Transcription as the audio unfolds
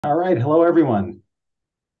All right. Hello, everyone.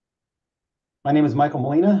 My name is Michael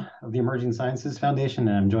Molina of the Emerging Sciences Foundation,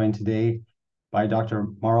 and I'm joined today by Dr.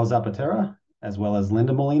 Mauro Zappaterra, as well as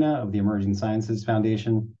Linda Molina of the Emerging Sciences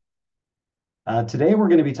Foundation. Today, we're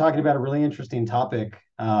going to be talking about a really interesting topic,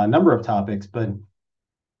 a number of topics, but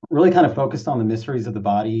really kind of focused on the mysteries of the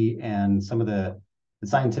body and some of the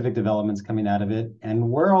scientific developments coming out of it, and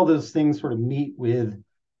where all those things sort of meet with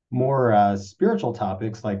more spiritual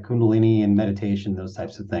topics like Kundalini and meditation, those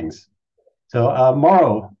types of things. So,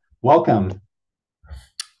 Mauro, welcome.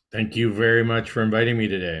 Thank you very much for inviting me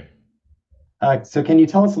today. So can you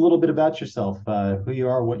tell us a little bit about yourself, who you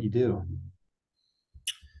are, what you do?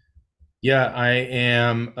 Yeah, I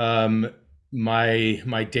am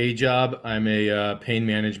my day job. I'm a pain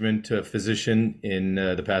management physician in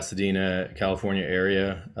the Pasadena, California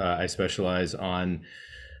area. I specialize on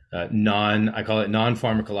I call it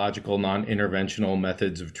non-pharmacological, non-interventional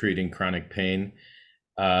methods of treating chronic pain.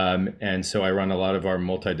 And so I run a lot of our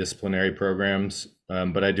multidisciplinary programs,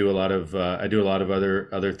 but I do a lot of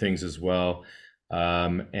other things as well.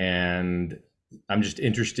 And I'm just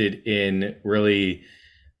interested in really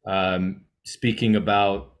speaking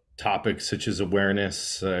about topics such as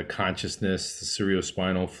awareness, consciousness, the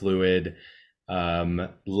cerebrospinal fluid,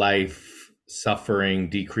 life,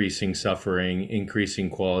 suffering, increasing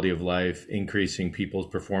quality of life, increasing people's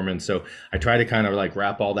performance. So I try to kind of like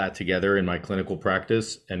wrap all that together in my clinical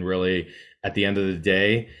practice and really, at the end of the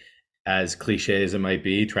day, as cliche as it might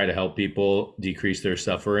be, try to help people decrease their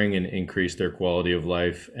suffering and increase their quality of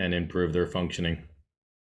life and improve their functioning.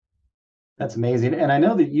 That's amazing. And I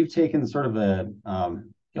know that you've taken sort of a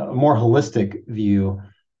more holistic view,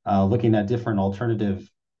 looking at different alternative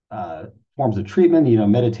forms of treatment,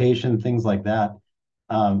 meditation, things like that.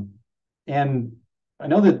 Um, and I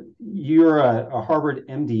know that you're a Harvard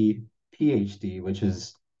MD, PhD, which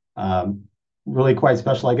is really quite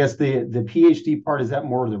special. I guess the PhD part, is that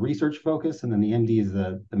more of the research focus, and then the MD is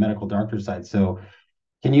the medical doctor side. So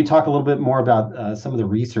can you talk a little bit more about some of the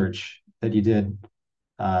research that you did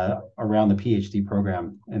around the PhD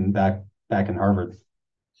program and back in Harvard?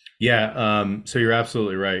 Yeah, so you're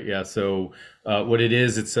absolutely right. Yeah, so what it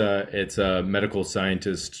is, it's a medical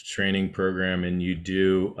scientist training program, and you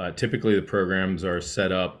do typically the programs are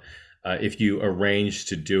set up if you arrange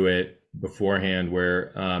to do it beforehand,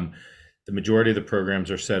 where the majority of the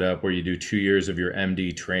programs are set up where you do 2 years of your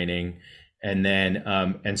MD training,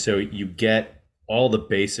 and so you get all the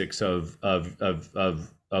basics of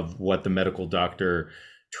what the medical doctor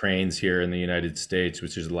trains here in the United States,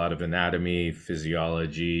 which is a lot of anatomy,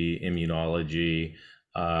 physiology, immunology,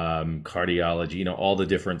 cardiology, all the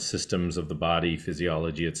different systems of the body,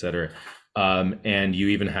 physiology, et cetera. And you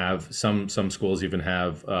even have some schools even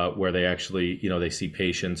have where they actually, they see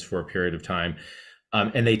patients for a period of time.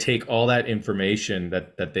 And they take all that information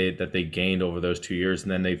that they gained over those 2 years,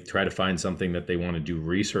 and then they try to find something that they want to do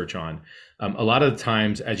research on. A lot of the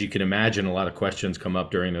times, as you can imagine, a lot of questions come up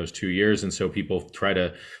during those 2 years, and so people try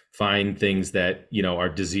to find things that are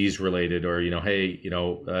disease related, or hey,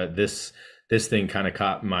 this thing kind of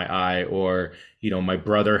caught my eye, or my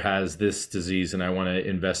brother has this disease and I want to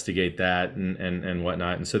investigate that and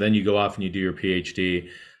whatnot. And so then you go off and you do your PhD.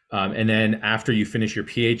 And then after you finish your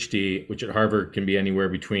PhD, which at Harvard can be anywhere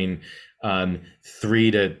between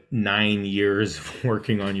 3 to 9 years of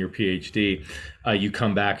working on your PhD, you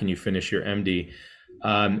come back and you finish your MD.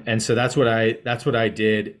 And so that's what I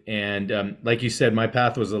did. And like you said, my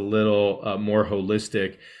path was a little more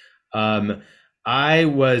holistic. Um, I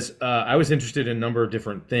was interested in a number of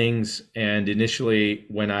different things, and initially,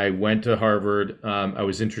 when I went to Harvard, I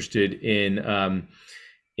was interested in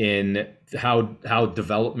how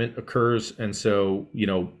development occurs, and so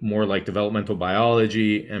more like developmental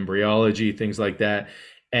biology, embryology, things like that,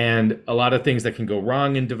 and a lot of things that can go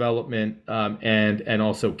wrong in development, and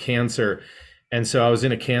also cancer. And so I was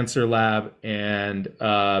in a cancer lab, and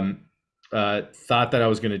thought that I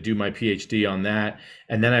was going to do my PhD on that.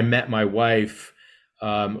 And then I met my wife,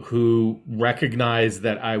 who recognized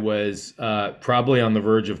that I was probably on the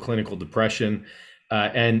verge of clinical depression,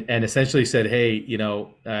 and essentially said, "Hey,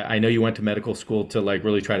 I know you went to medical school to like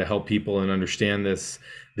really try to help people and understand this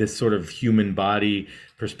sort of human body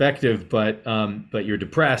perspective, but you're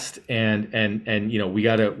depressed, and we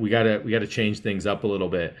gotta change things up a little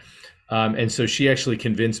bit." And so she actually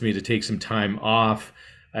convinced me to take some time off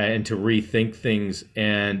and to rethink things.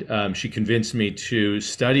 And she convinced me to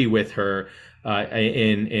study with her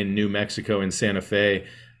in New Mexico, in Santa Fe,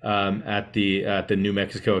 at the New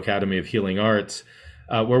Mexico Academy of Healing Arts,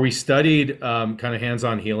 where we studied kind of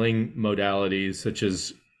hands-on healing modalities such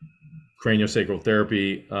as craniosacral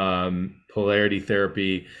therapy, polarity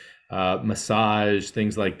therapy, massage,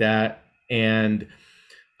 things like that. And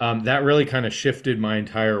that really kind of shifted my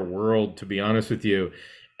entire world, to be honest with you.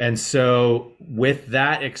 And so, with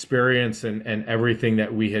that experience and everything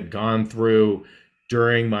that we had gone through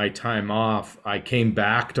during my time off, I came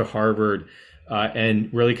back to Harvard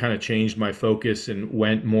and really kind of changed my focus and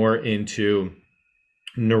went more into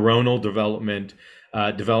neuronal development,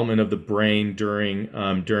 development of the brain during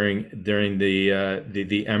the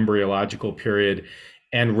embryological period,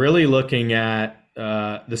 and really looking at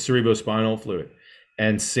the cerebrospinal fluid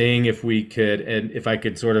and seeing if we could, and if I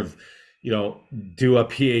could sort of, do a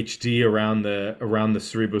PhD around the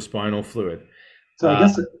cerebrospinal fluid. So I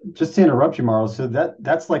guess just to interrupt you, Mauro, so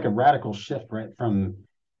that's like a radical shift, right? From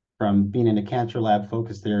being in a cancer lab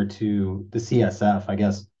focused there to the CSF, I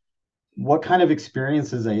guess. What kind of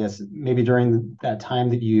experiences, I guess, maybe during that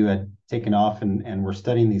time that you had taken off and were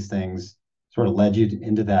studying these things sort of led you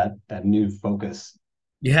into that new focus?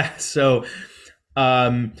 Yeah, so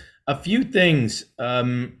a few things.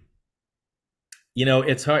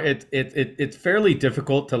 It's hard. It's fairly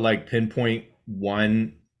difficult to like pinpoint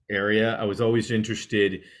one area. I was always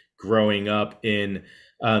interested growing up in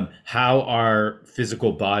how our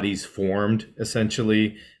physical bodies formed,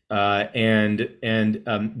 essentially, and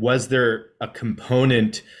was there a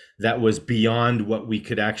component that was beyond what we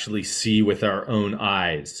could actually see with our own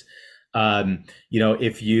eyes?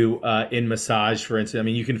 If you in massage, for instance, I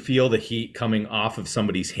mean, you can feel the heat coming off of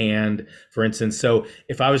somebody's hand, for instance. So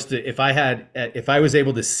if I was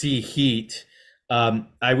able to see heat,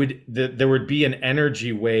 there would be an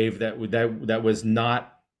energy wave that was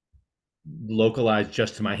not localized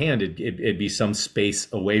just to my hand. It'd be some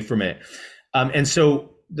space away from it. And so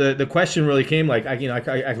the question really came like, I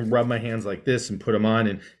can rub my hands like this and put them on,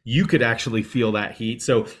 and you could actually feel that heat.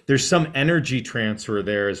 So there's some energy transfer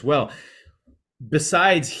there as well.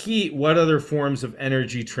 Besides heat, what other forms of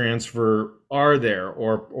energy transfer are there,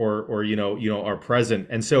 or are present?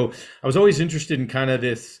 And so I was always interested in kind of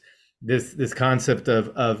this concept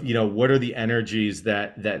of what are the energies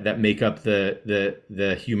that make up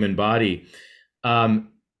the human body.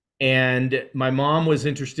 And my mom was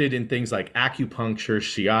interested in things like acupuncture,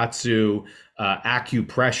 shiatsu,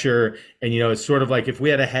 acupressure. And, it's sort of like if we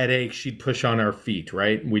had a headache, she'd push on our feet,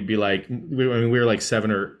 right? We'd be like, we were like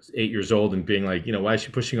 7 or 8 years old and being like, why is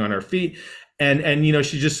she pushing on our feet? And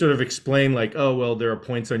she just sort of explained like, oh, well, there are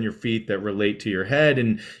points on your feet that relate to your head.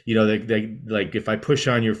 And, they like, if I push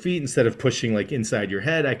on your feet instead of pushing like inside your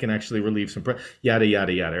head, I can actually relieve some yada,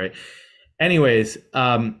 yada, yada, right? Anyways,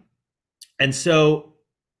 and so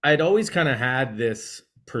I'd always kind of had this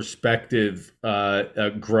perspective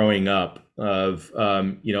growing up of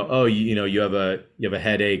you have a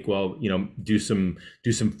headache. Well, do some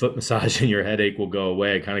foot massage and your headache will go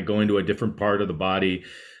away. Kind of go into a different part of the body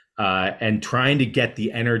and trying to get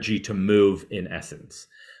the energy to move, in essence.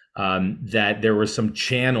 That there were some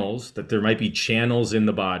channels, that there might be channels in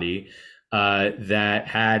the body that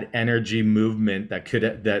had energy movement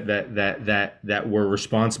that were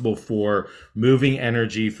responsible for moving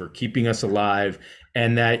energy, for keeping us alive,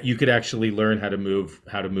 and that you could actually learn how to move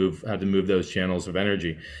those channels of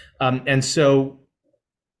energy. And so,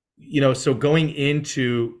 so going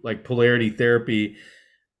into like polarity therapy,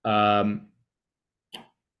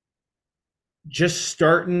 just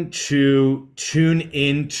starting to tune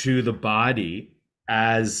into the body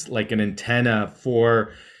as like an antenna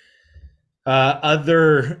for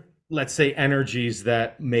other, let's say, energies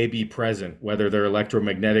that may be present, whether they're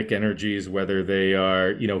electromagnetic energies, whether they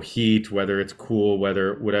are, heat, whether it's cool,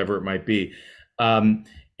 whatever it might be. And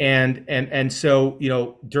so,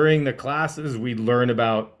 during the classes, we'd learn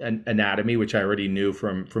about anatomy, which I already knew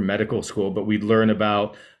from medical school, but we'd learn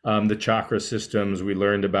about the chakra systems. We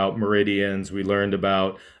learned about meridians. We learned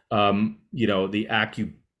about, the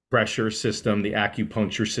acupressure system, the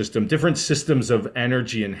acupuncture system, different systems of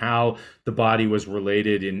energy and how the body was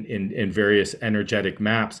related in various energetic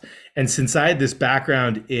maps. And since I had this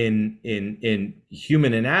background in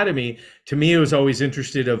human anatomy, to me, it was always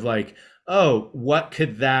interested of like, oh, what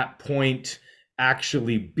could that point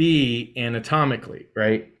actually be anatomically,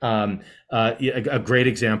 right? A great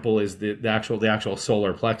example is the actual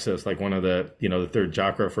solar plexus, like one of the third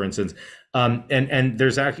chakra, for instance. And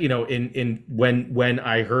there's actually, when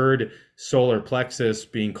I heard solar plexus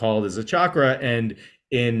being called as a chakra, and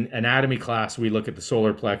in anatomy class we look at the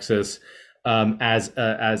solar plexus as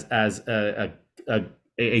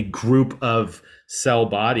a group of cell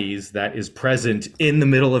bodies that is present in the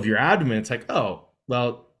middle of your abdomen. It's like, oh,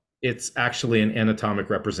 well, it's actually an anatomic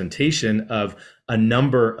representation of a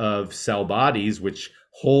number of cell bodies which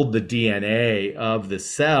hold the DNA of the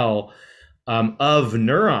cell, of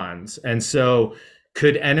neurons. And so,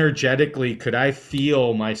 could I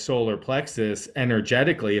feel my solar plexus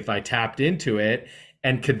energetically if I tapped into it?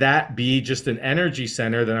 And could that be just an energy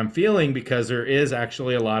center that I'm feeling, because there is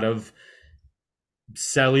actually a lot of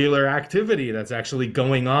cellular activity that's actually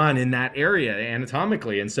going on in that area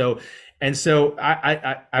anatomically. And so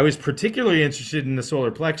I was particularly interested in the solar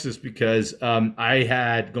plexus because I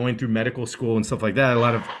had, going through medical school and stuff like that, a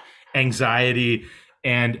lot of anxiety,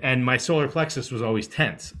 and my solar plexus was always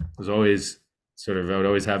tense. It was always sort of, I would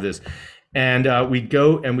always have this, and we'd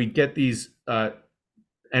go and we'd get these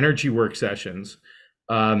energy work sessions.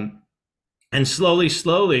 And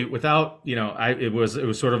slowly, without, it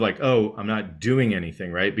was sort of like, oh, I'm not doing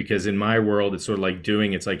anything, right? Because in my world, it's sort of like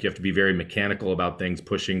doing. It's like you have to be very mechanical about things,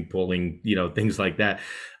 pushing, pulling, things like that.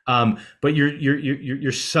 But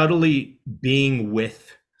you're subtly being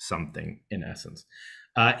with something, in essence.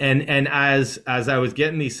 And as I was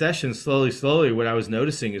getting these sessions, slowly, what I was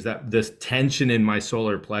noticing is that this tension in my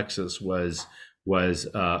solar plexus was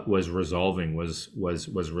resolving, was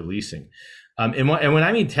releasing. And when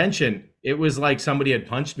I mean tension, it was like somebody had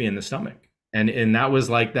punched me in the stomach. And that was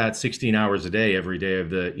like that 16 hours a day, every day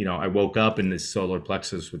of the, I woke up and this solar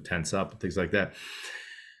plexus would tense up and things like that.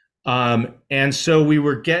 And so we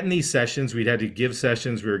were getting these sessions, we'd had to give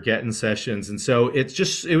sessions, we were getting sessions. And so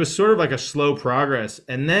it was sort of like a slow progress.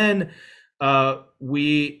 And then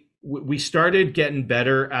we started getting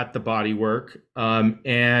better at the body work.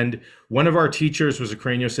 And one of our teachers was a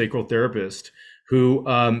craniosacral therapist who,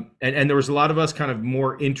 and there was a lot of us kind of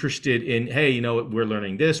more interested in, hey, we're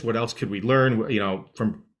learning this, what else could we learn?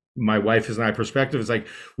 From my wife and I perspective, it's like,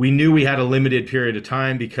 we knew we had a limited period of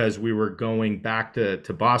time because we were going back to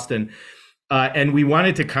Boston. And we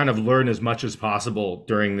wanted to kind of learn as much as possible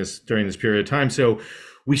during this period of time. So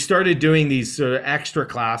we started doing these sort of extra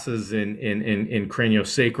classes in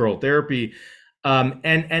craniosacral therapy. And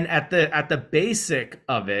at the basic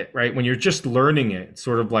of it, right, when you're just learning it, it's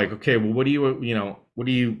sort of like, okay, well, what are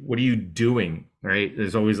you doing, right?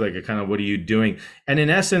 There's always like a kind of, what are you doing? And in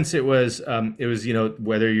essence, it was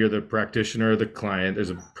whether you're the practitioner or the client, there's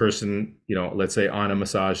a person, let's say on a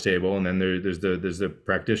massage table, and then there's the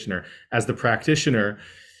practitioner. As the practitioner,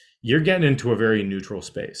 you're getting into a very neutral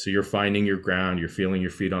space. So you're finding your ground, you're feeling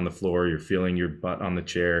your feet on the floor, you're feeling your butt on the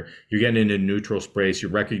chair, you're getting into a neutral space,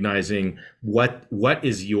 you're recognizing what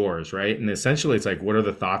is yours, right? And essentially it's like, what are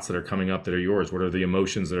the thoughts that are coming up that are yours? What are the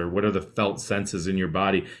emotions what are the felt senses in your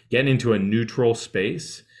body? Getting into a neutral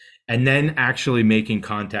space, and then actually making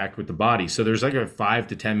contact with the body. So there's like a 5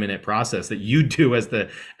 to 10 minute process that you do as the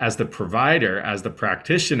provider, as the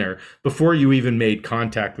practitioner, before you even made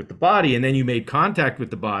contact with the body. And then you made contact with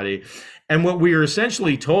the body. And what we are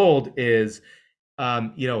essentially told is,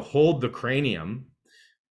 hold the cranium,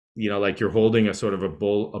 like you're holding a sort of a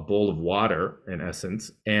bowl of water, in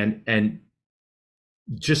essence, and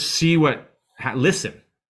just see listen.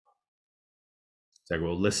 It's like,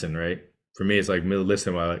 well, listen, right? For me, it's like,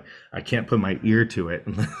 listen, well, I can't put my ear to it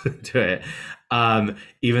and listen to it,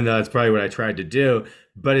 even though that's probably what I tried to do.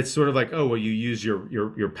 But it's sort of like, oh, well, you use your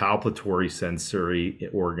palpatory sensory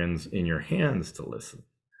organs in your hands to listen,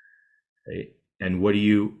 right? And what do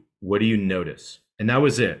you notice? And that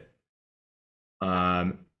was it.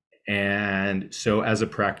 And so as a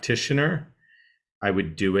practitioner, I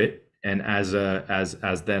would do it, and as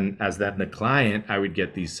the client, I would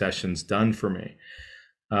get these sessions done for me.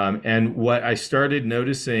 And what I started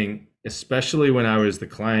noticing, especially when I was the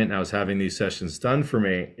client and I was having these sessions done for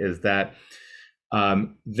me, is that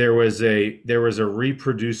there was a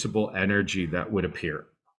reproducible energy that would appear.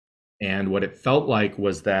 And what it felt like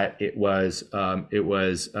was that it was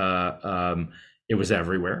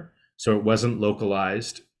everywhere. So it wasn't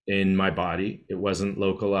localized in my body. It wasn't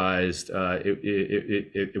localized.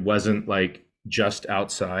 It wasn't like just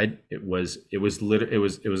outside. It was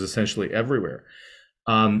essentially everywhere.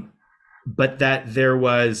 But that there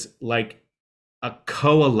was like a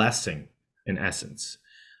coalescing, in essence.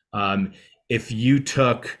 If you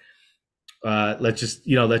took, let's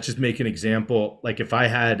just make an example. Like if I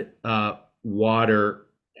had water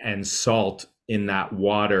and salt in that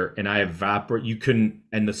water, and I evaporate,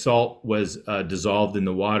 and the salt was dissolved in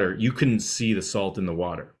the water, you couldn't see the salt in the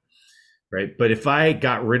water, right? But if I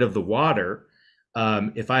got rid of the water,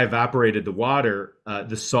 if I evaporated the water,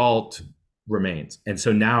 the salt remains. And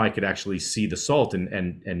so now I could actually see the salt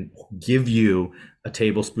and give you a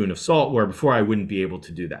tablespoon of salt, where before I wouldn't be able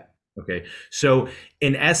to do that. Okay. So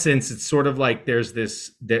in essence, it's sort of like there's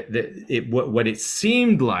this, what it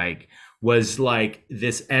seemed like was like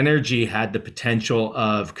this energy had the potential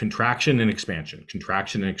of contraction and expansion.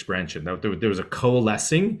 There was a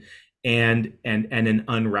coalescing, and an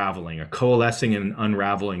unraveling, a coalescing and an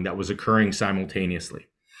unraveling that was occurring simultaneously.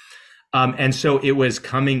 And so it was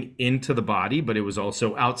coming into the body, but it was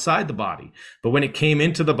also outside the body. But when it came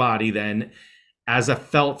into the body, then as a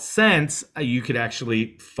felt sense, you could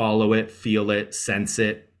actually follow it, feel it, sense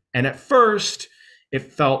it. And at first, it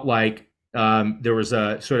felt like there was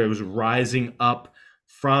a sort of, it was rising up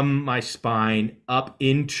from my spine up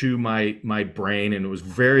into my brain, and it was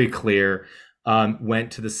very clear.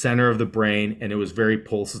 Went to the center of the brain, and it was very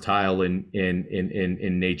pulsatile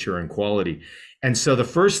in nature and quality. And so the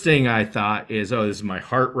first thing I thought is, oh, this is my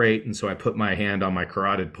heart rate. And so I put my hand on my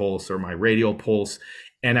carotid pulse or my radial pulse,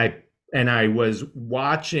 and I was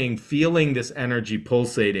watching, feeling this energy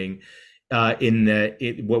pulsating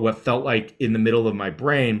what felt like in the middle of my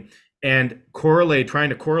brain, and trying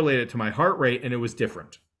to correlate it to my heart rate, and it was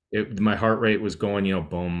different. My heart rate was going,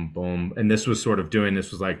 boom, boom, and this was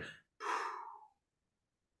was like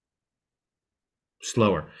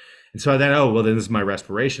slower. And so then, oh, well, then this is my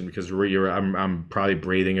respiration, because I'm probably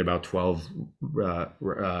breathing about 12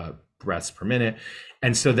 breaths per minute.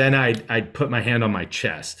 And so then I'd put my hand on my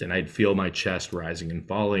chest, and I'd feel my chest rising and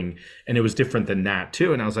falling, and it was different than that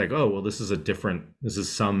too. And I was like, oh, well, this is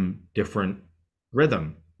some different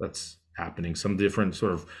rhythm that's happening, some different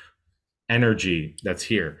sort of energy that's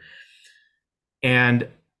here. And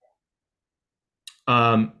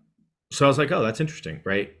so I was like, oh, that's interesting,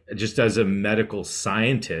 right? Just as a medical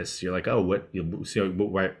scientist, you're like, oh,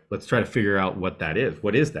 let's try to figure out what that is.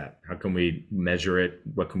 What is that? How can we measure it?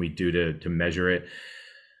 What can we do to measure it?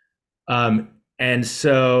 And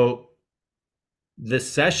so the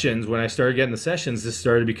sessions, when I started getting the sessions, this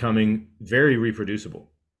started becoming very reproducible.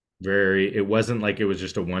 It wasn't like it was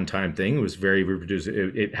just a one-time thing. It was very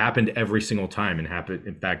reproducible. It happened every single time, and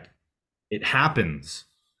in fact, it happens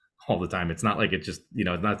all the time. It's not like it just,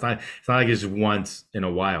 it's not like it's just once in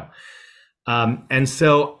a while. And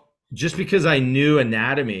so just because I knew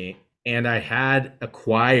anatomy, and I had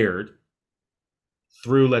acquired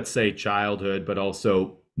through, let's say, childhood, but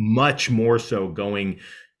also much more so going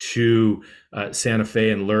to Santa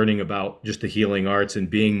Fe and learning about just the healing arts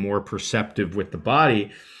and being more perceptive with the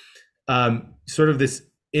body, sort of this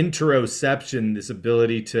interoception, this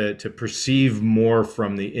ability to perceive more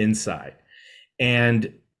from the inside.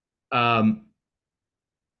 And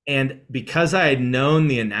because I had known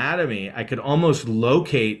the anatomy, I could almost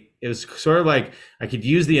locate. It was sort of like I could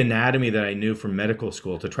use the anatomy that I knew from medical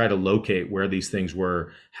school to try to locate where these things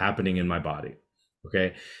were happening in my body.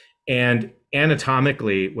 Okay. And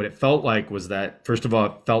anatomically, what it felt like was that, first of all,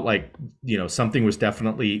 it felt like, something was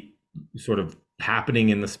definitely sort of happening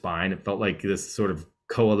in the spine. It felt like this sort of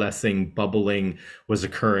coalescing, bubbling was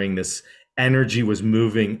occurring. This energy was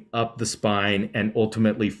moving up the spine, and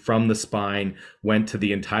ultimately from the spine went to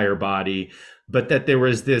the entire body. But that there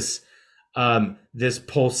was this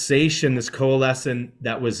pulsation, this coalescence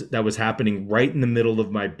that was happening right in the middle of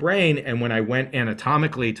my brain. And when I went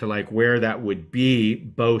anatomically to like where that would be,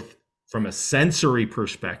 both from a sensory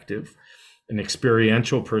perspective, an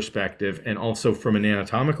experiential perspective, and also from an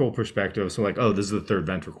anatomical perspective, so like, oh, this is the third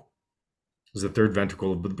ventricle. This is the third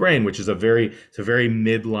ventricle of the brain, which is a very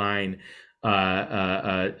midline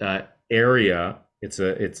area. It's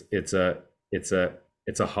an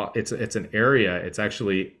area. It's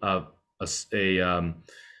actually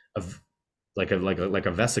like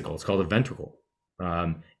a vesicle. It's called a ventricle,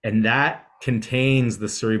 and that contains the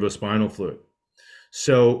cerebrospinal fluid.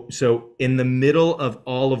 So in the middle of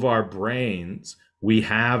all of our brains, we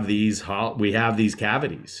have these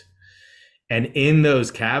cavities, and in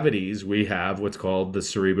those cavities we have what's called the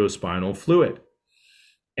cerebrospinal fluid.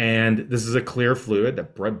 And this is a clear fluid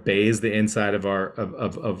that bathes the inside of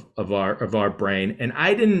our brain. And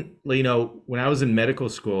I didn't, when I was in medical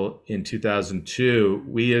school in 2002,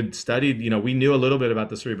 we had studied, we knew a little bit about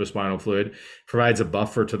the cerebrospinal fluid. Provides a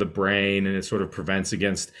buffer to the brain, and it sort of prevents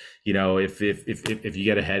against, if you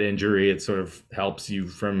get a head injury, it sort of helps you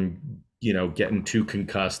from, getting too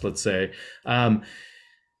concussed, let's say. But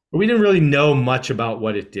we didn't really know much about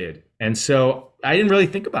what it did. And so I didn't really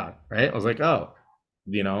think about it, right? I was like, oh,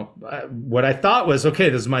 what I thought was, okay,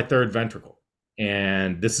 this is my third ventricle,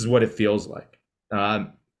 and this is what it feels like.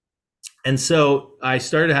 And so I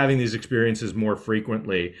started having these experiences more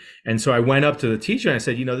frequently. And so I went up to the teacher and I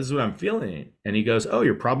said, this is what I'm feeling. And he goes, oh,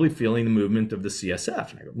 you're probably feeling the movement of the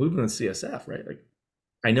CSF. And I go, movement of the CSF, right? Like,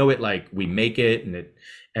 I know it, like we make it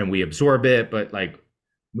and we absorb it, but like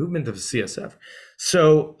movement of the CSF.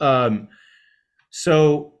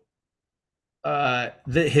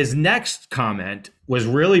 His next comment was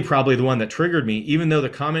really probably the one that triggered me, even though the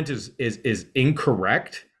comment is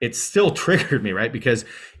incorrect. it still triggered me, right? Because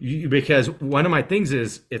one of my things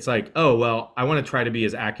is, it's like, oh, well, I want to try to be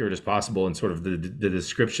as accurate as possible in sort of the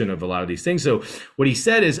description of a lot of these things. So what he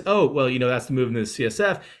said is, oh, well, that's the movement of the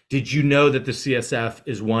CSF. Did you know that the CSF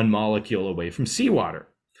is one molecule away from seawater?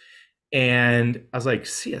 And I was like,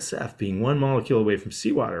 CSF being one molecule away from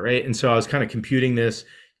seawater, right? And so I was kind of computing this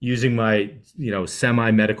using my,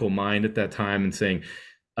 semi-medical mind at that time and saying,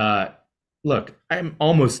 look, I'm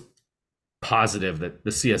almost positive that the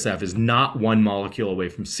CSF is not one molecule away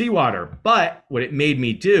from seawater. But what it made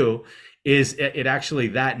me do is it actually,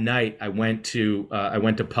 that night I went to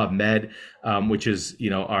PubMed, which is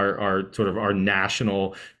our sort of our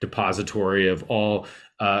national depository of all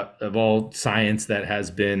science that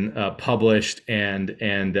has been published and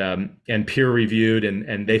peer reviewed,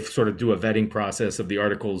 and they sort of do a vetting process of the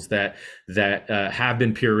articles that have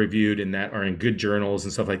been peer reviewed and that are in good journals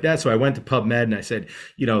and stuff like that. So I went to PubMed and I said,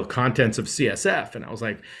 contents of CSF, and I was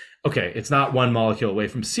like, okay, it's not one molecule away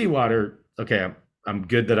from seawater. Okay, I'm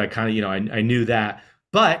good that I kind of, I knew that.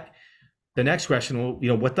 But the next question,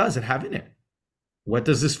 well, what does it have in it? What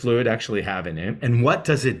does this fluid actually have in it? And what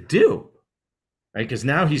does it do? Right? Because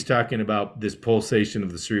now he's talking about this pulsation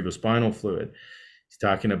of the cerebrospinal fluid. He's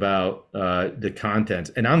talking about the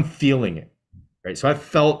contents, and I'm feeling it, right? So I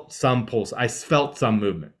felt some pulse. I felt some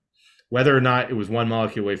movement. Whether or not it was one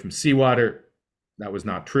molecule away from seawater, that was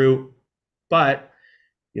not true. But,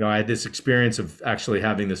 I had this experience of actually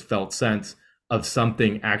having this felt sense of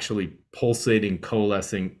something actually pulsating,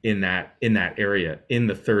 coalescing in that area, in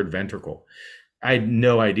the third ventricle. I had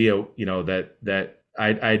no idea, that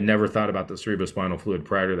I'd never thought about the cerebrospinal fluid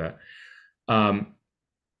prior to that.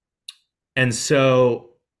 And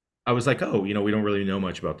so I was like, oh, we don't really know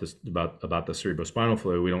much about this, about the cerebrospinal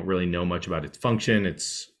fluid. We don't really know much about its function.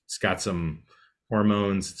 It's got some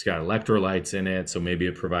hormones, it's got electrolytes in it. So maybe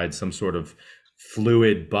it provides some sort of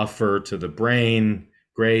fluid buffer to the brain.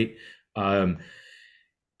 Great. And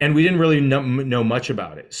we didn't really know much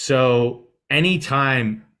about it. So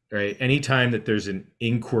anytime that there's an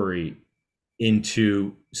inquiry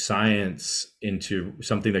into science, into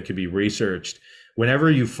something that could be researched,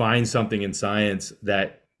 whenever you find something in science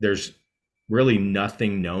that there's really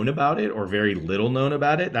nothing known about it or very little known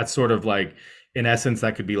about it, that's sort of like, in essence,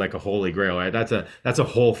 that could be like a holy grail, right? That's a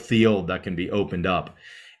whole field that can be opened up.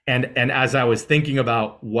 And as I was thinking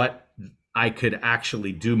about what I could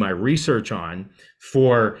actually do my research on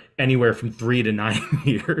for anywhere from 3 to 9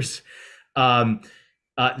 years,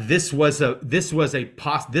 this was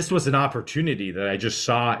an opportunity that I just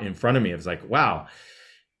saw in front of me. It was like, wow,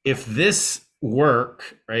 if this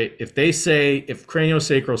work, right? If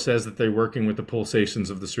craniosacral says that they're working with the pulsations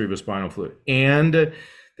of the cerebrospinal fluid, and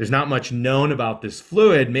there's not much known about this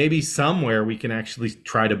fluid, maybe somewhere we can actually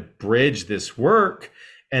try to bridge this work,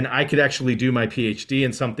 and I could actually do my PhD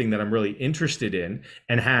in something that I'm really interested in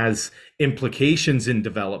and has implications in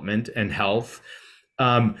development and health.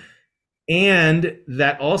 And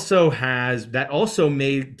that also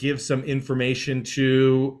may give some information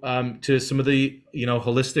to some of the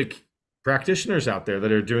holistic practitioners out there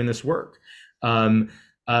that are doing this work, that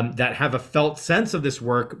have a felt sense of this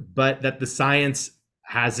work, but that the science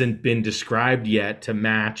hasn't been described yet to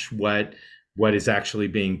match what is actually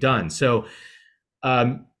being done. So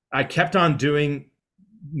I kept on doing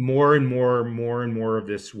more and more of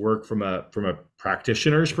this work from a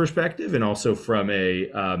practitioner's perspective, and also from a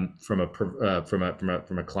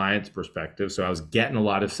client's perspective. So I was getting a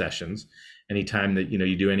lot of sessions. Anytime that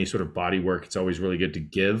you do any sort of body work, it's always really good to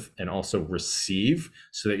give and also receive,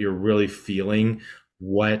 so that you're really feeling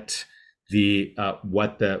what the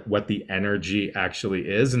energy actually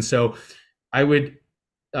is. And so I would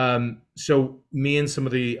so me and some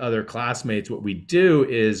of the other classmates, what we do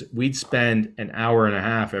is we'd spend an hour and a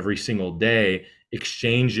half every single day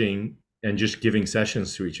exchanging and just giving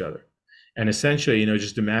sessions to each other. And essentially,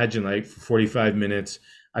 just imagine, like, for 45 minutes,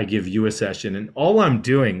 I give you a session, and all I'm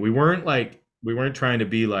doing, we weren't trying to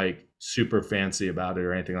be like super fancy about it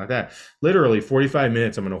or anything like that. Literally 45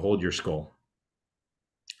 minutes, I'm going to hold your skull,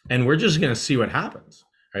 and we're just going to see what happens.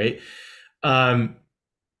 Right.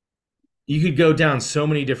 You could go down so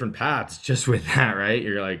many different paths just with that, right?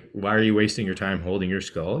 You're like, why are you wasting your time holding your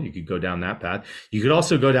skull? You could go down that path. You could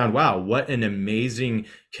also go down, wow, what an amazing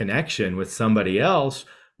connection with somebody else,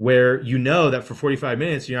 where that for 45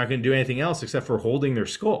 minutes, you're not going to do anything else except for holding their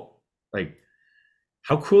skull. Like,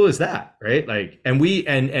 how cool is that, right? Like,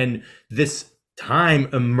 and this time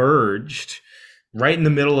emerged right in the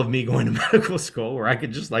middle of me going to medical school, where I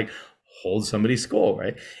could just like hold somebody's skull,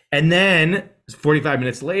 right? And then 45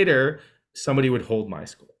 minutes later, somebody would hold my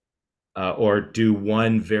skull. or do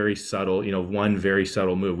one very subtle, one very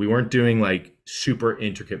subtle move. We weren't doing like super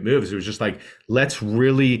intricate moves. It was just like, let's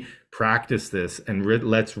really practice this and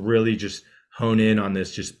let's really just hone in on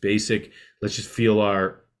this just basic. Let's just feel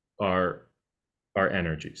our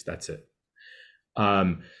energies. That's it.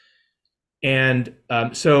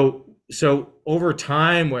 So over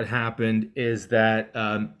time, what happened is that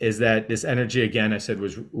this energy, again, I said,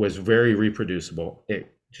 was very reproducible.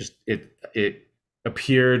 It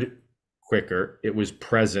appeared quicker. It was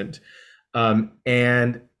present,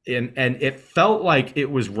 and it felt like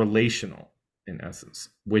it was relational in essence,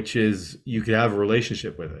 which is you could have a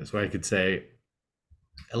relationship with it. So I could say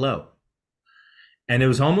hello, and it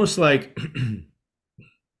was almost like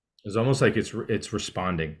it's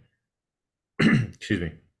responding. Excuse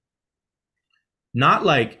me. Not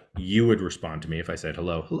like you would respond to me if I said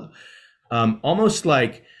hello, hello. Almost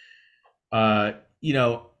like,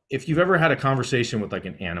 if you've ever had a conversation with like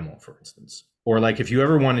an animal, for instance, or like if you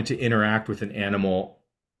ever wanted to interact with an animal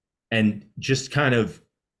and just kind of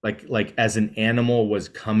like as an animal was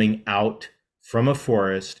coming out from a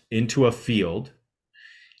forest into a field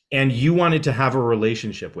and you wanted to have a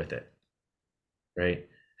relationship with it, right?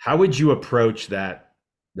 How would you approach that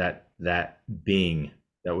being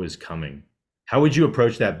that was coming? How would you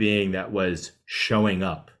approach that being that was showing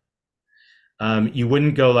up? You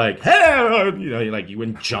wouldn't go like, hey, like you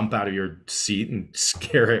wouldn't jump out of your seat and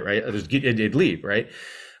scare it, right? It'd leave, right?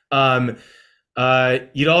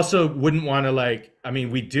 You'd also wouldn't want to like, I mean,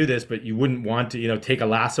 we do this, but you wouldn't want to, take a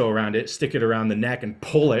lasso around it, stick it around the neck and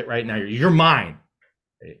pull it right now. You're mine.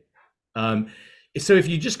 Right? So if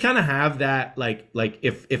you just kind of have that, like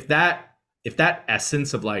if that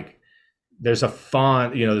essence of like, there's a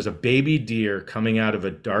fawn, there's a baby deer coming out of a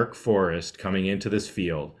dark forest coming into this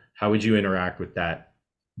field. How would you interact with that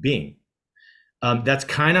being? That's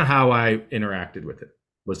kind of how I interacted with it.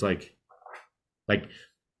 Was like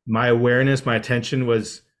my awareness, my attention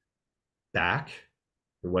was back.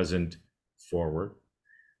 It wasn't forward.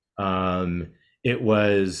 It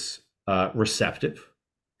was receptive.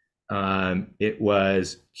 It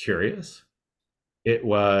was curious. It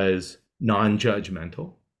was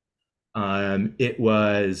non-judgmental. It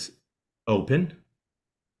was open.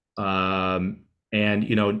 And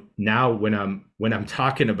now when I'm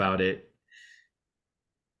talking about it,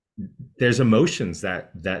 there's emotions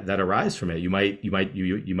that arise from it. You might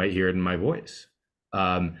hear it in my voice.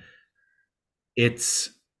 It's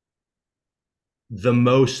the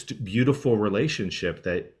most beautiful relationship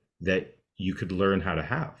that you could learn how to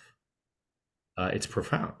have. It's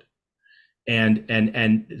profound.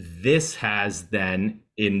 And this has then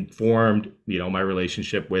informed, my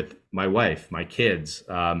relationship with my wife, my kids,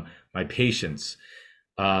 my patients,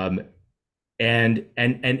 and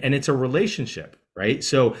it's a relationship, right?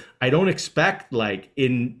 So I don't expect like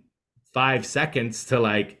in 5 seconds to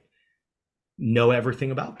like know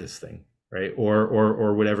everything about this thing, right?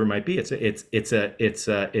 Or whatever it might be. It's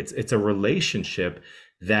a relationship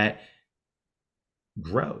that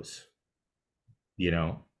grows,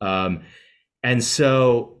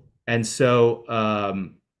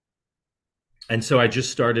 and so I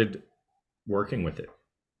just started working with it,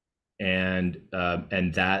 and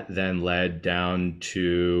that then led down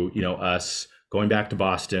to us going back to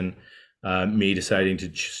Boston, me deciding to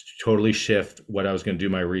just totally shift what I was going to do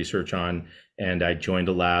my research on, and I joined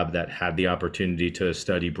a lab that had the opportunity to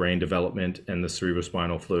study brain development and the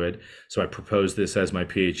cerebrospinal fluid. So I proposed this as my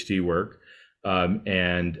PhD work,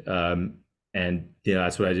 and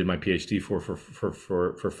that's what I did my PhD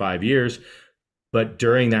for 5 years. But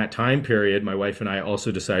during that time period, my wife and I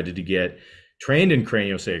also decided to get trained in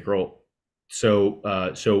craniosacral.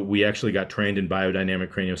 So we actually got trained in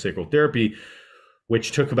biodynamic craniosacral therapy,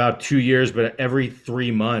 which took about 2 years, but every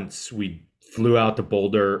 3 months we flew out to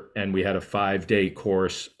Boulder and we had a 5-day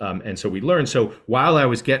course. And so we learned. So while I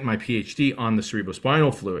was getting my PhD on the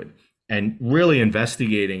cerebrospinal fluid and really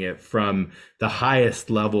investigating it from the highest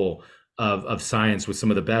level of science with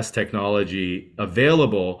some of the best technology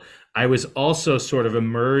available, I was also sort of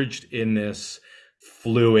immersed in this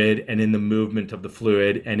fluid and in the movement of the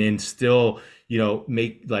fluid, and in still,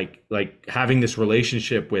 make like having this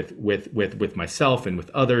relationship with myself and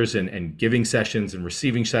with others, and giving sessions and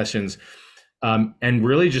receiving sessions, and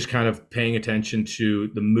really just kind of paying attention to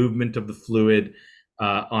the movement of the fluid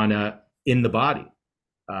in the body.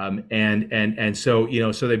 And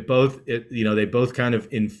so, so they both kind of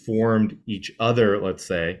informed each other, let's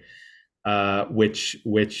say, which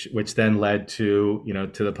then led to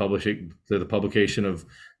the publication of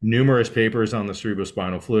numerous papers on the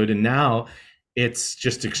cerebrospinal fluid. And now it's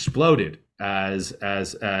just exploded.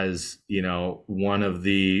 as you know, one of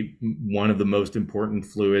the most important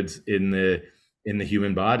fluids in the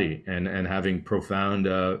human body, and having profound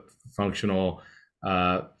functional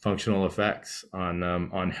effects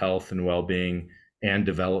on health and well-being and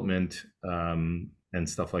development, and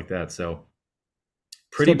stuff like that. So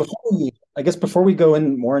So pretty. I guess before we go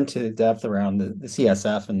in more into depth around the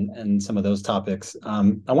CSF and some of those topics,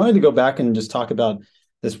 I wanted to go back and just talk about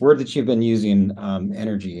this word that you've been using,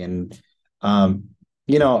 energy, and um,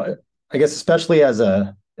 you know, I guess especially as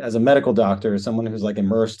a medical doctor, someone who's like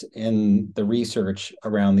immersed in the research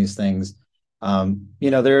around these things,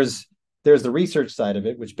 there's the research side of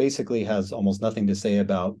it, which basically has almost nothing to say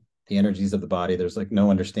about the energies of the body. There's like no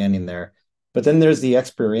understanding there. But then there's the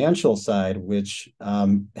experiential side, which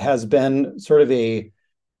has been sort of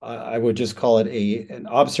I would just call it an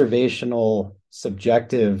observational,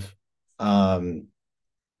 subjective um,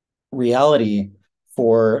 reality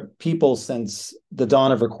for people since the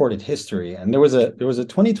dawn of recorded history. And there was a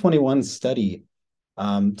 2021 study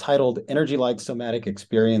titled "Energy-like Somatic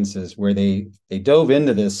Experiences," where they dove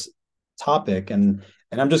into this topic, and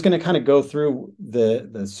I'm just going to kind of go through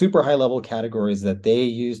the super high level categories that they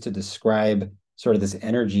use to describe sort of this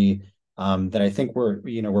energy that I think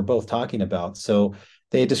we're both talking about. So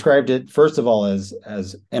they described it first of all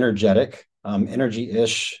as energetic,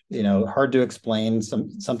 energy-ish, hard to explain,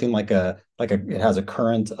 something like it has a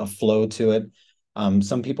current, a flow to it.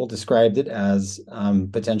 Some people described it as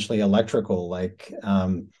potentially electrical, like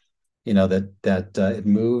that it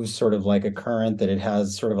moves sort of like a current, that it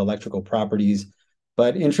has sort of electrical properties.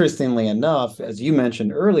 But interestingly enough, as you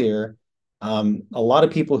mentioned earlier, a lot of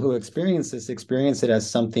people who experience this experience it as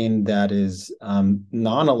something that is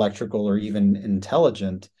non-electrical or even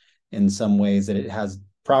intelligent in some ways, that it has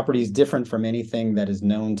properties different from anything that is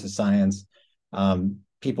known to science.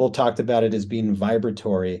 People talked about it as being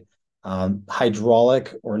vibratory.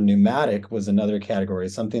 Hydraulic or pneumatic was another category,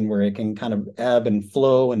 something where it can kind of ebb and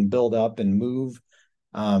flow and build up and move.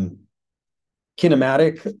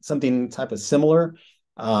 Kinematic, something type of similar.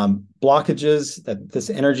 Blockages, that this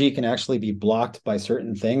energy can actually be blocked by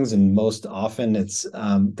certain things, and most often it's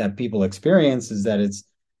that people experience is that it's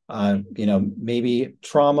maybe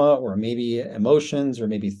trauma or maybe emotions or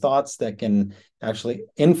maybe thoughts that can actually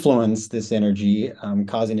influence this energy,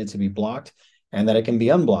 causing it to be blocked, and that it can be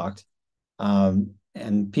unblocked.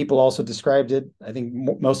 And people also described it, I think,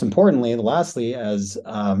 most importantly, and lastly, as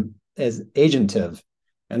agentive.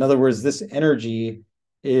 In other words, this energy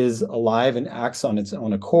is alive and acts on its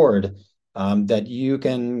own accord, that you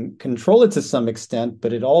can control it to some extent,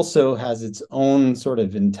 but it also has its own sort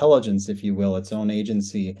of intelligence, if you will, its own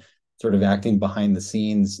agency, sort of acting behind the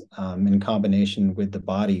scenes in combination with the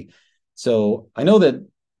body. So I know that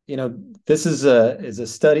this is a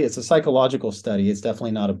study. It's a psychological study. It's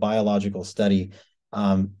definitely not a biological study.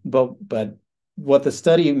 But what the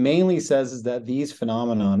study mainly says is that these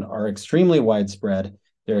phenomenon are extremely widespread.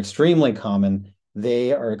 They're extremely common.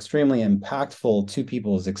 They are extremely impactful to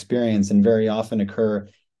people's experience, and very often occur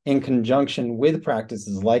in conjunction with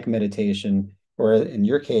practices like meditation, or in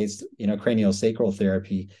your case, craniosacral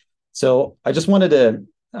therapy. So I just wanted to,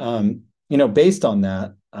 based on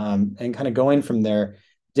that, and kind of going from there,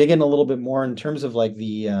 dig in a little bit more in terms of like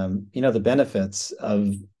the benefits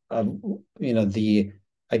of the,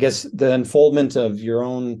 I guess, the unfoldment of your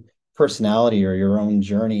own personality or your own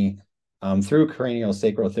journey through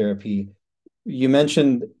craniosacral therapy. You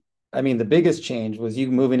mentioned, I mean, the biggest change was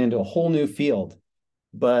you moving into a whole new field,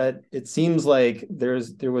 but it seems like there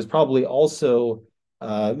was probably also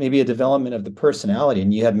maybe a development of the personality,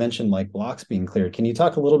 and you had mentioned like blocks being cleared. Can you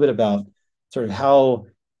talk a little bit about sort of how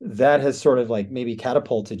that has sort of like maybe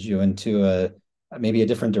catapulted you into maybe a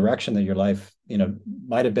different direction that your life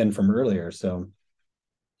might have been from earlier? So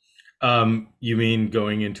You mean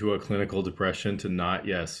going into a clinical depression to not?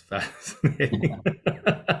 Yes, fascinating.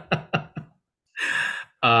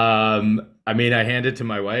 I mean, I handed to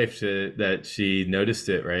my wife that she noticed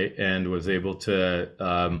it, right, and was able to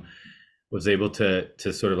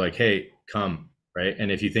sort of like, hey, come, right.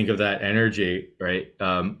 And if you think of that energy, right,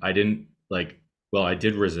 I didn't like, well, I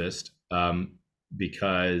did resist,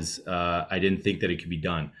 because I didn't think that it could be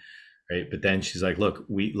done, right. But then she's like, look,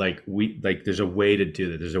 we there's a way to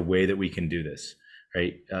do that. There's a way that we can do this,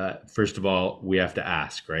 right. First of all, we have to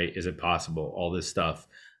ask, right, is it possible? All this stuff.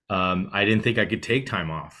 I didn't think I could take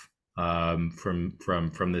time off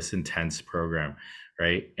from this intense program,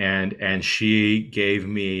 right? And she gave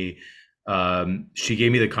me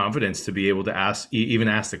the confidence to be able to even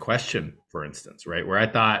ask the question for instance, right? Where I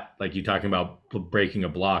thought, like you talking about breaking a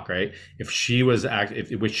block, right? If she was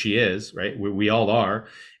which she is, right? We all are.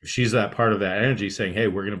 If she's that part of that energy saying, hey,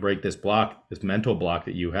 we're going to break this block, this mental block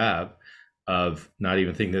that you have of not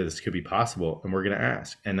even thinking that this could be possible, and we're going to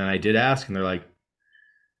ask. And then I did ask, and they're like,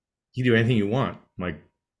 you do anything you want. I'm like,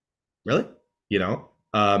 really? You know?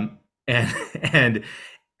 And and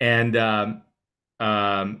and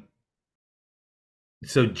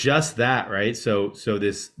so just that, right? So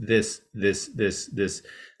this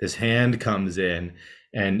hand comes in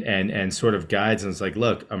and sort of guides, and it's like,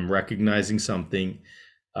 look, I'm recognizing something,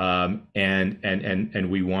 and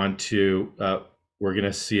we want to we're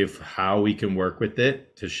gonna see if how we can work with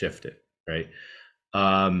it to shift it, right?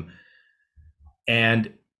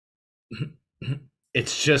 And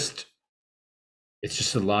it's just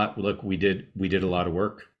a lot. Look, we did a lot of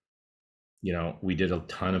work. You know, we did a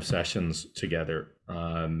ton of sessions together.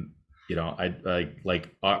 You know,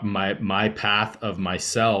 my path of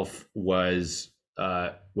myself was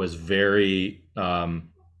very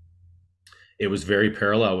it was very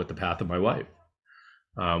parallel with the path of my wife.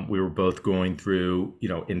 We were both going through, you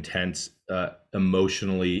know, intense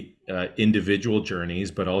emotionally individual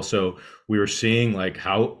journeys, but also we were seeing like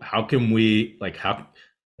how can we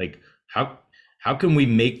how can we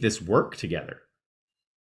make this work together,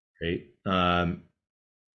 right?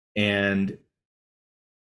 And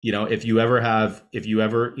you know, if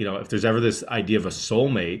there's ever this idea of a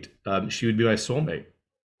soulmate, she would be my soulmate.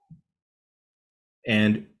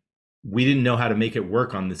 And we didn't know how to make it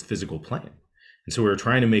work on this physical plane. And so we're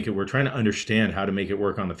trying to understand how to make it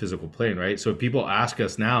work on the physical plane, right? So if people ask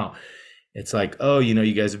us now, it's like, oh, you know,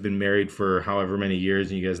 you guys have been married for however many years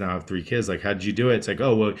and you guys now have 3 kids. Like, how did you do it? It's like,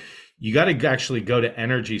 oh, well, you got to actually go to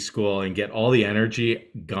energy school and get all the energy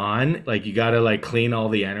gone. Like, you got to like clean all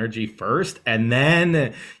the energy first, and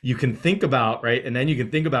then you can think about, right? And then you can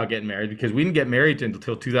think about getting married, because we didn't get married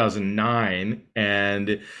until 2009.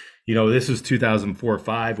 And, you know, this was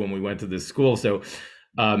 2004-5 when we went to this school. So,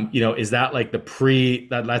 you know, is that like the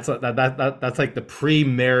that's like the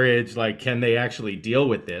pre-marriage, like, can they actually deal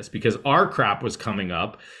with this? Because our crap was coming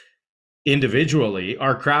up individually,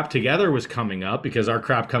 our crap together was coming up, because our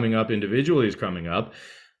crap coming up individually is coming up.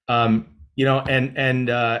 You know, and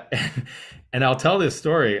I'll tell this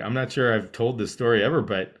story. I'm not sure I've told this story ever,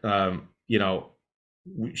 but you know,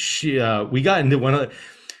 we got into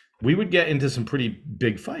we would get into some pretty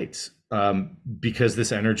big fights, because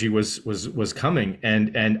this energy was coming,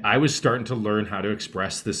 and I was starting to learn how to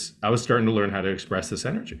express this. I was starting to learn how to express this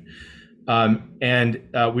energy. And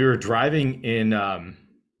we were driving in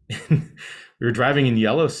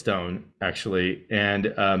Yellowstone, actually,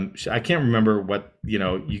 and I can't remember what, you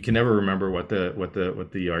know, you can never remember what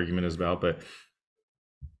the argument is about, but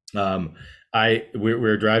we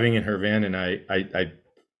were driving in her van, and I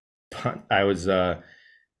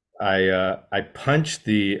punched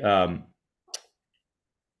the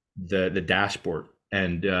dashboard,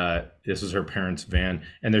 and this was her parents' van,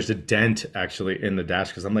 and there's a dent actually in the dash,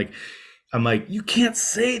 because I'm like, you can't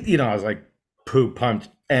say, you know, I was like, poo, pumped,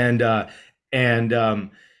 and I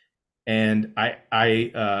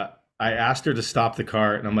asked her to stop the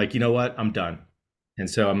car, and I'm like, you know what, I'm done. And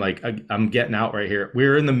so I'm like, I'm getting out right here.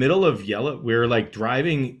 We're in the middle of we're like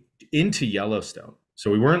driving into Yellowstone. So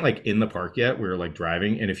we weren't like in the park yet. We were like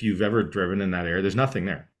driving. And if you've ever driven in that area, there's nothing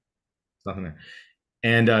there. There's nothing there.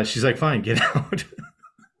 And she's like, fine, get out.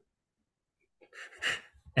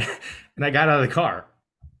 And I got out of the car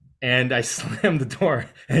and I slammed the door,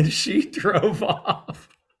 and she drove off.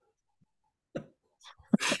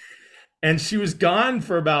 And she was gone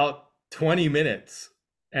for about 20 minutes.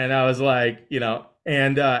 And I was like, you know,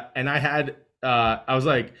 and I had, I was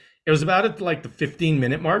like, it was about at like the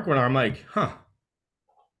 15-minute mark when I'm like, huh,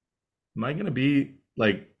 am I going to be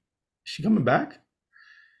like, is she coming back?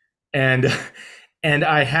 And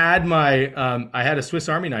I had I had a Swiss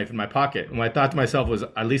Army knife in my pocket. And what I thought to myself was,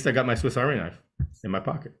 at least I got my Swiss Army knife in my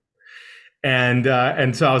pocket. And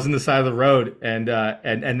so I was in the side of the road, and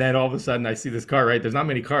then all of a sudden I see this car, right? There's not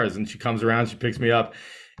many cars, and she comes around, she picks me up,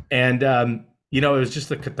 and you know, it was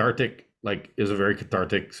just a cathartic, like, it was a very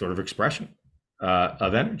cathartic sort of expression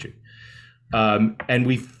of energy, and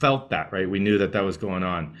we felt that, right? We knew that was going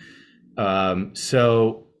on,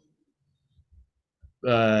 so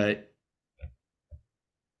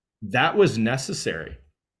that was necessary.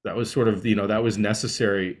 That was sort of, you know, that was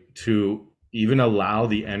necessary to even allow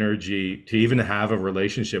the energy, to even have a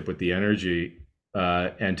relationship with the energy,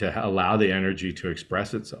 and to allow the energy to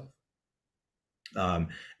express itself.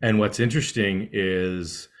 And what's interesting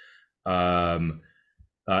is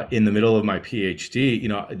in the middle of my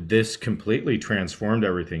PhD, this completely transformed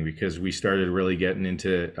everything, because we started really getting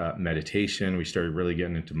into meditation. We started really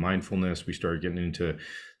getting into mindfulness. We started getting into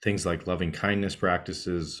things like loving kindness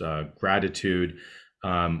practices, gratitude.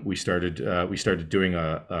 We started doing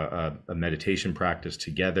a meditation practice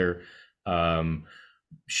together.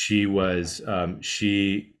 She was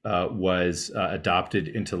adopted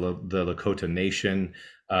into the Lakota Nation.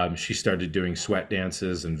 She started doing sweat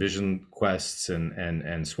dances and vision quests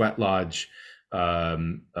and sweat lodge,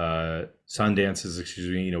 sun dances, excuse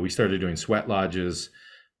me. We started doing sweat lodges.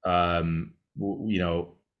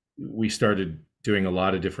 We started doing a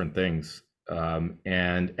lot of different things.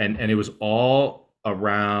 And it was all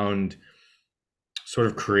around sort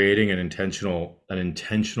of creating an intentional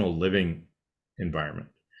living environment,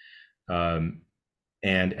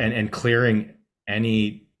 and clearing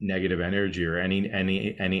any negative energy or any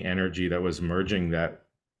energy that was emerging that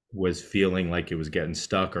was feeling like it was getting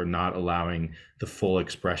stuck or not allowing the full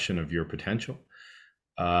expression of your potential.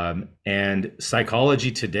 And Psychology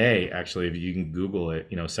Today, actually, if you can Google it,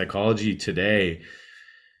 Psychology Today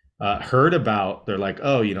heard about, they're like,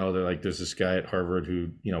 there's this guy at Harvard who,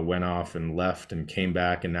 went off and left and came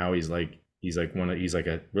back, and now he's like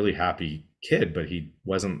a really happy kid, but he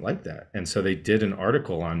wasn't like that. And so they did an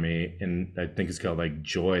article on me, and I think it's called like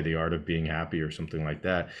Joy, the Art of Being Happy or something like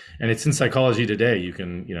that. And it's in Psychology Today. You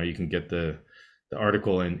can get the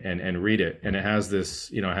article and read it. And it has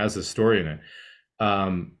this story in it.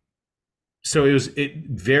 So it was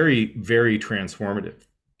very, very transformative.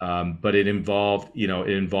 But it involved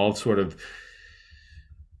sort of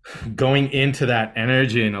going into that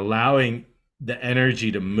energy and allowing the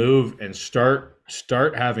energy to move and start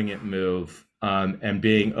having it move, and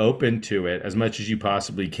being open to it as much as you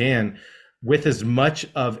possibly can, with as much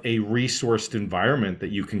of a resourced environment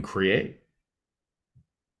that you can create.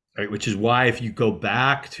 Right? Which is why, if you go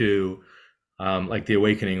back to like the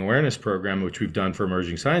Awakening Awareness program, which we've done for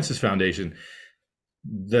Emerging Sciences Foundation,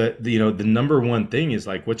 the number one thing is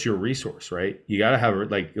like, what's your resource, right? You got to have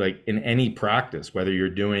like in any practice, whether you're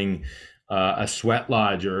doing a sweat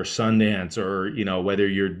lodge or a sun dance, or whether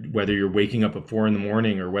you're waking up at 4 a.m,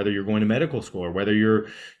 or whether you're going to medical school, or whether you're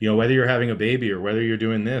having a baby, or whether you're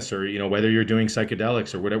doing this, or whether you're doing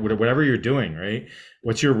psychedelics, or whatever you're doing, right?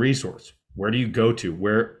 What's your resource? Where do you go to?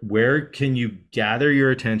 Where can you gather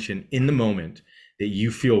your attention in the moment that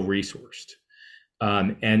you feel resourced?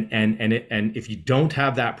 And if you don't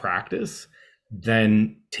have that practice,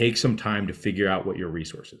 then take some time to figure out what your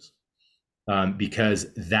resource is.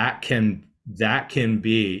 Because that can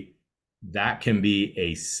be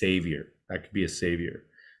a savior. That could be a savior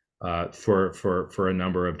for a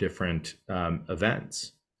number of different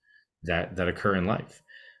events that occur in life.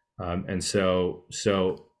 And so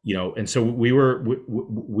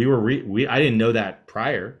I didn't know that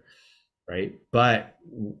prior, right? But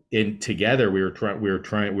together we were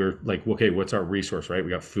like, okay, what's our resource, right? We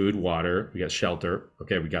got food, water, we got shelter.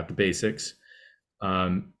 Okay, we got the basics.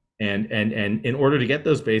 And in order to get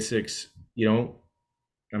those basics, I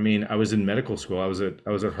was in medical school. I was at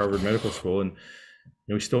Harvard Medical School, and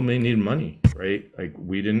we still may need money, right? Like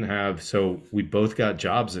we didn't have, so we both got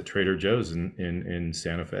jobs at Trader Joe's in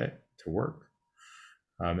Santa Fe to work.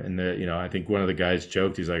 And I think one of the guys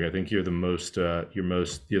joked, he's like, I think you're the most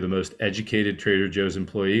educated Trader Joe's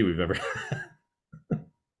employee we've ever had.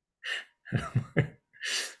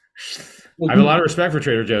 I have a lot of respect for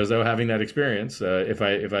Trader Joe's, though, having that experience. If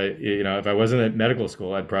I wasn't at medical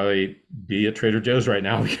school, I'd probably be at Trader Joe's right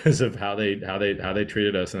now because of how they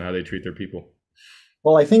treated us and how they treat their people.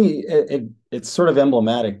 Well, I think it's sort of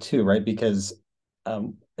emblematic too, right? Because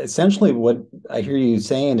essentially what I hear you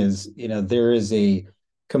saying is, there is a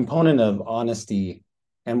component of honesty.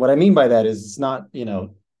 And what I mean by that is it's not,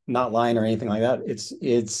 not lying or anything like that.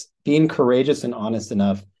 It's being courageous and honest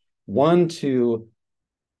enough, one, to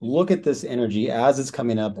look at this energy as it's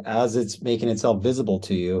coming up, as it's making itself visible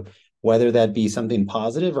to you, whether that be something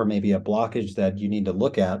positive or maybe a blockage that you need to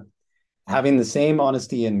look at, having the same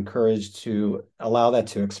honesty and courage to allow that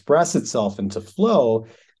to express itself and to flow.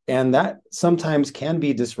 And that sometimes can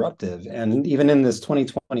be disruptive. And even in this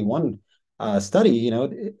 2021 study,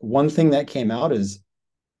 one thing that came out is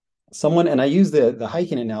someone, and I use the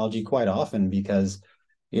hiking analogy quite often because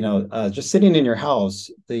just sitting in your house,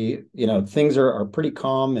 things are pretty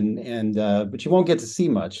calm and but you won't get to see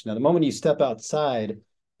much. Now, the moment you step outside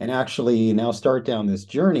and actually now start down this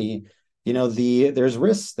journey, there's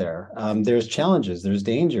risks there. There's challenges, there's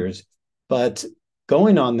dangers, but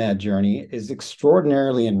going on that journey is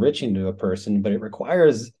extraordinarily enriching to a person, but it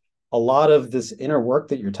requires a lot of this inner work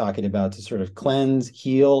that you're talking about to sort of cleanse,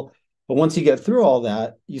 heal, But once you get through all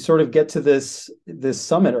that, you sort of get to this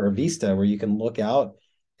summit or vista where you can look out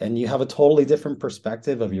and you have a totally different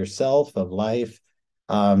perspective of yourself, of life.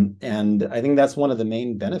 And I think that's one of the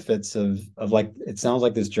main benefits of like, it sounds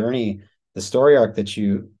like this journey, the story arc that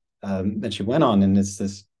you went on, and it's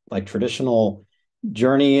this like traditional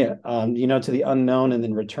journey, to the unknown, and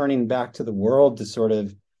then returning back to the world to sort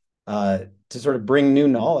of bring new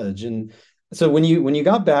knowledge. And so when you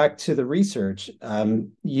got back to the research,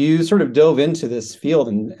 you sort of dove into this field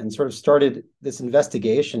and sort of started this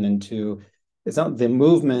investigation into it's not the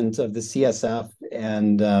movement of the CSF,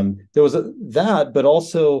 and there was that, but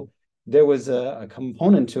also there was a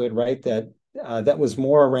component to it, right? That was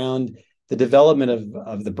more around the development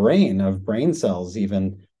of the brain, of brain cells,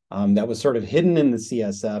 even that was sort of hidden in the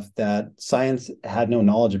CSF that science had no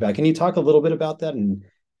knowledge about. Can you talk a little bit about that and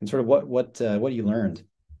sort of what you learned?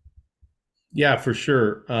 Yeah, for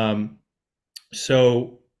sure.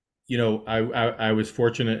 So, I was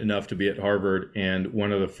fortunate enough to be at Harvard, and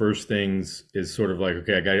one of the first things is sort of like,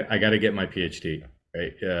 okay, I got to get my PhD,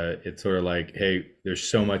 right? It's sort of like, hey, there's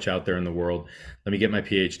so much out there in the world. Let me get my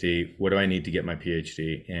PhD. What do I need to get my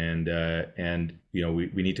PhD? And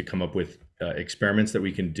we need to come up with experiments that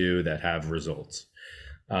we can do that have results,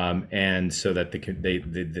 and so that they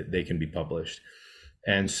can be published.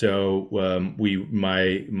 And so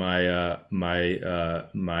my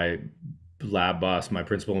lab boss, my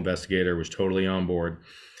principal investigator, was totally on board.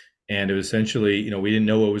 And it was essentially, we didn't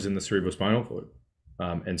know what was in the cerebrospinal fluid.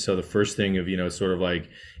 And so the first thing of, sort of like,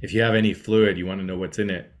 if you have any fluid, you want to know what's in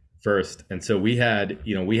it first. And so we had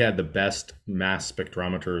the best mass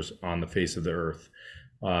spectrometers on the face of the earth,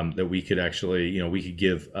 that we could actually, we could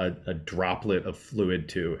give a droplet of fluid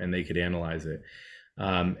to, and they could analyze it.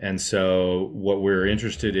 And so what we're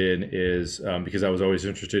interested in is, because I was always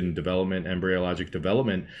interested in development, embryologic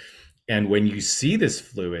development. And when you see this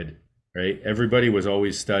fluid, right, everybody was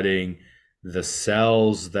always studying the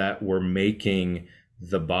cells that were making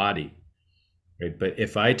the body, right? But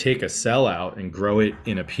if I take a cell out and grow it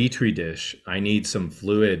in a petri dish, I need some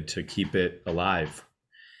fluid to keep it alive.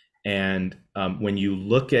 And when you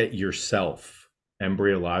look at yourself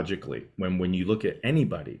embryologically, when you look at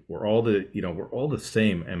anybody, we're all the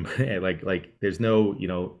same. And like there's no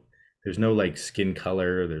like skin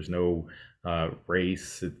color, there's no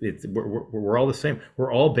race. We're all the same.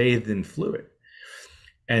 We're all bathed in fluid.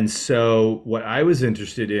 And so what I was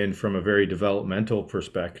interested in from a very developmental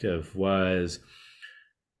perspective was,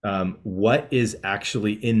 what is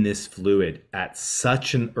actually in this fluid at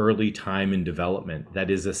such an early time in development that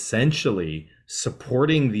is essentially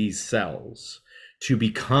supporting these cells to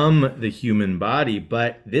become the human body.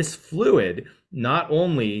 But this fluid, not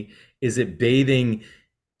only is it bathing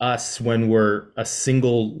us when we're a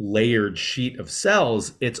single layered sheet of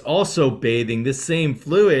cells, it's also bathing, this same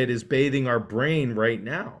fluid is bathing our brain right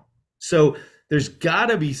now. So there's got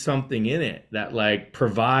to be something in it that like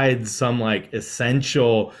provides some like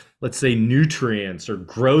essential, let's say, nutrients or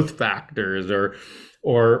growth factors or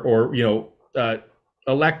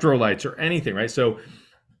electrolytes or anything, right? So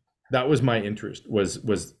that was my interest,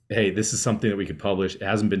 was hey, this is something that we could publish. It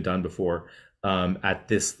hasn't been done before at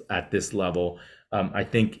this level. I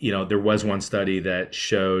think, there was one study that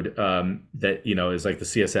showed that, it's like the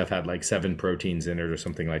CSF had like 7 proteins in it or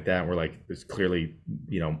something like that. And we're like, there's clearly,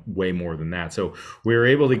 way more than that. So we were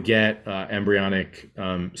able to get embryonic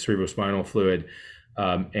cerebrospinal fluid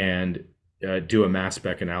and do a mass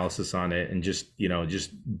spec analysis on it, and just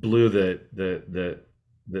blew the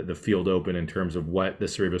field open in terms of what the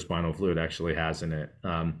cerebrospinal fluid actually has in it.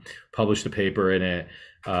 Published a paper in it,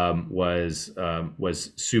 was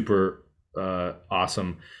super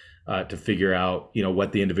awesome to figure out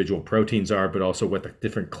what the individual proteins are, but also what the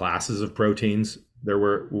different classes of proteins there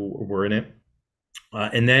were in it.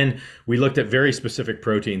 And then we looked at very specific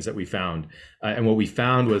proteins that we found. And what we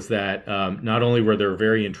found was that not only were there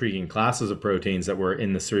very intriguing classes of proteins that were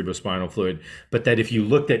in the cerebrospinal fluid, but that if you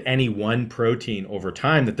looked at any one protein over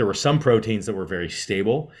time, that there were some proteins that were very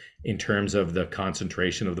stable in terms of the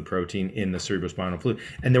concentration of the protein in the cerebrospinal fluid.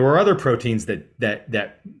 And there were other proteins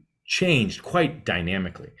that changed quite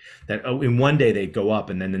dynamically, that in one day they'd go up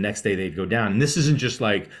and then the next day they'd go down. And this isn't just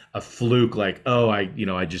like a fluke, like,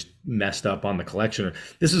 I just messed up on the collection.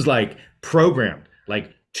 This is like programmed,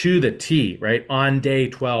 like to the T, right? On day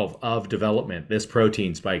 12 of development, this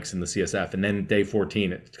protein spikes in the CSF, and then day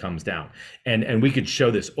 14 it comes down. And we could show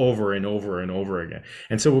this over and over and over again.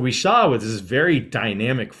 And so what we saw was this very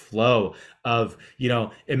dynamic flow of,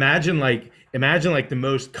 imagine like the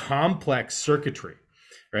most complex circuitry.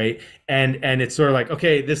 right? And it's sort of like,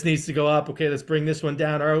 okay, this needs to go up. Okay, let's bring this one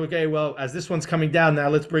down. Or okay, well, as this one's coming down now,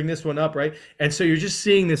 let's bring this one up, right? And so you're just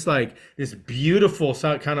seeing this like this beautiful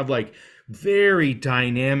kind of like very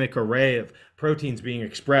dynamic array of proteins being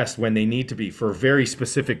expressed when they need to be for a very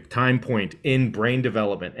specific time point in brain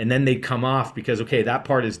development. And then they come off because, okay, that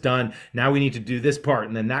part is done. Now we need to do this part.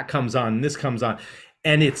 And then that comes on and this comes on.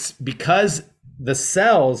 And it's because the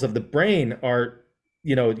cells of the brain are,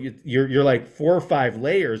 you know, you're like 4 or 5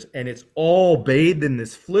 layers and it's all bathed in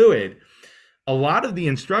this fluid. A lot of the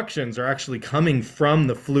instructions are actually coming from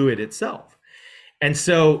the fluid itself. And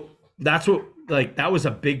so that's what, like, that was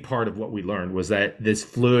a big part of what we learned, was that this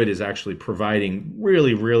fluid is actually providing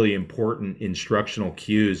really, really important instructional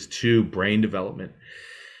cues to brain development.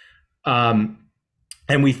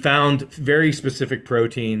 And we found very specific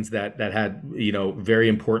proteins that had, you know, very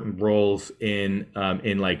important roles in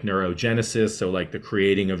like neurogenesis, so like the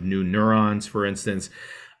creating of new neurons, for instance.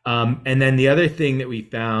 And then the other thing that we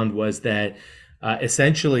found was that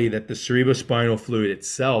essentially that the cerebrospinal fluid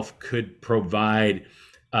itself could provide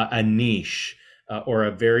a niche or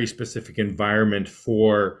a very specific environment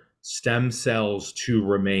for stem cells to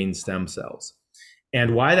remain stem cells.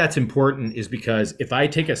 And why that's important is because if I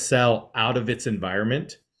take a cell out of its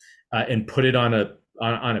environment and put it on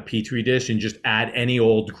a petri dish and just add any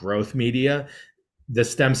old growth media, the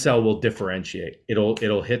stem cell will differentiate. It'll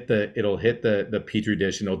hit the petri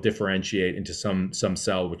dish and it'll differentiate into some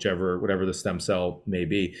cell, whatever the stem cell may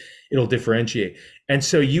be. It'll differentiate. And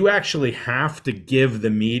so you actually have to give the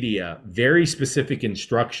media very specific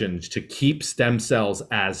instructions to keep stem cells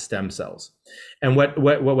as stem cells. And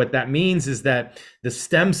what that means is that the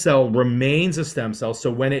stem cell remains a stem cell. So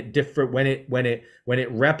when it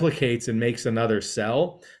replicates and makes another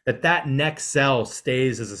cell, that next cell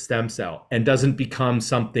stays as a stem cell and doesn't become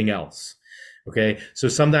something else. Okay. So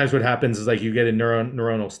sometimes what happens is like you get a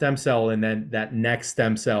neuronal stem cell, and then that next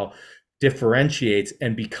stem cell differentiates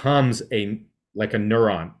and becomes like a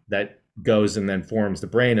neuron that goes and then forms the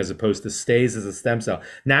brain, as opposed to stays as a stem cell.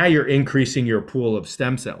 Now you're increasing your pool of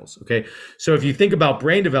stem cells. Okay. So if you think about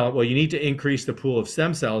brain development, well, you need to increase the pool of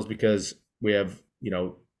stem cells because we have, you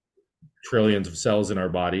know, trillions of cells in our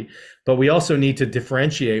body, but we also need to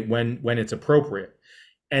differentiate when it's appropriate.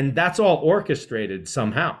 And that's all orchestrated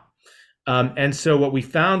somehow. And so what we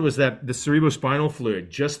found was that the cerebrospinal fluid,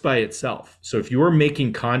 just by itself, so if you were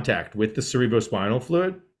making contact with the cerebrospinal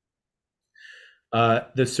fluid,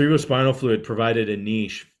 the cerebrospinal fluid provided a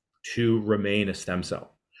niche to remain a stem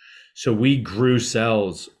cell. So we grew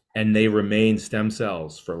cells and they remained stem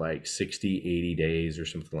cells for like 60, 80 days or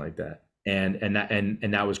something like that.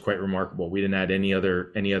 And that was quite remarkable. We didn't add any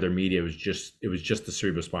other media. It was just the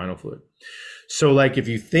cerebrospinal fluid. So like, if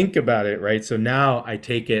you think about it, right? So now I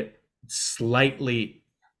take it slightly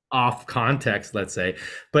off context, let's say,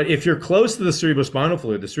 but if you're close to the cerebrospinal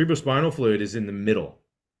fluid is in the middle.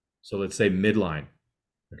 So let's say midline.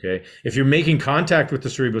 Okay. If you're making contact with the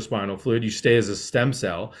cerebrospinal fluid, you stay as a stem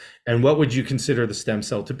cell. And what would you consider the stem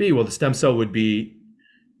cell to be? Well, the stem cell would be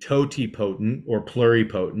totipotent or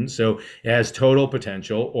pluripotent. So it has total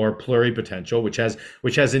potential or pluripotential,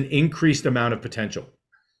 which has an increased amount of potential.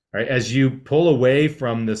 Right? As you pull away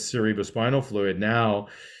from the cerebrospinal fluid, now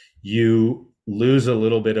you lose a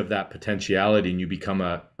little bit of that potentiality and you become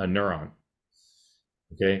a neuron.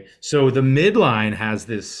 Okay. So the midline has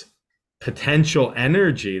this potential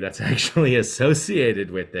energy that's actually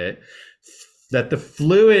associated with it that the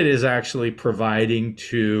fluid is actually providing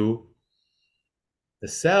to the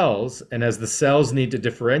cells. And as the cells need to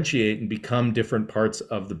differentiate and become different parts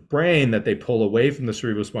of the brain, that they pull away from the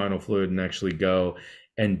cerebrospinal fluid and actually go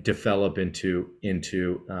and develop into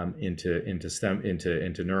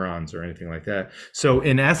neurons or anything like that. So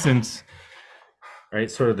in essence,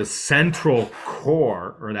 right, sort of the central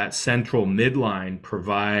core or that central midline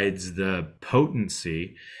provides the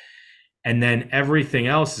potency, and then everything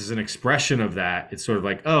else is an expression of that. It's sort of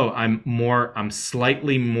like, oh, I'm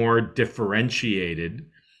slightly more differentiated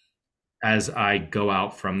as I go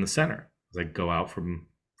out from the center, as I go out from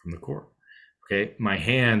the core. Okay, my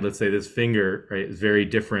hand, let's say this finger, right, is very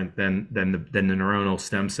different than the neuronal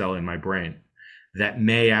stem cell in my brain. That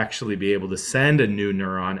may actually be able to send a new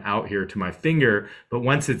neuron out here to my finger, but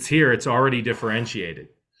once it's here, it's already differentiated.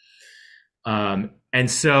 And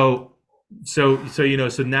so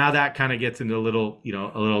now that kind of gets into a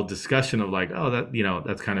little discussion of like, oh,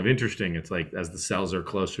 that's kind of interesting. It's like, as the cells are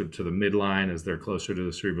closer to the midline, as they're closer to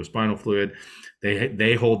the cerebrospinal fluid,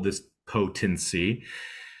 they hold this potency.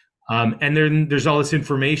 And then there's all this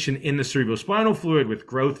information in the cerebrospinal fluid with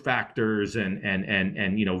growth factors and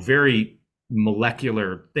very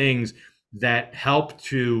molecular things that help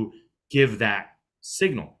to give that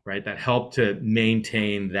signal, right? That help to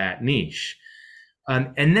maintain that niche.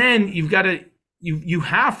 And then you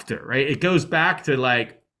have to, right? It goes back to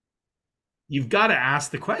like, you've got to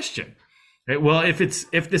ask the question, right? Well, if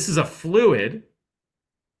this is a fluid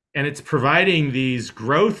and it's providing these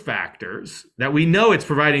growth factors that we know it's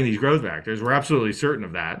providing these growth factors, we're absolutely certain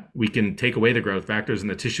of that. We can take away the growth factors and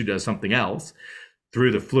the tissue does something else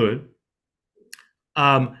through the fluid.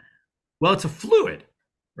 Well, it's a fluid,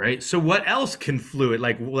 right? So what else can fluid,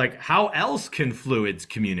 like how else can fluids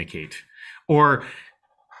communicate?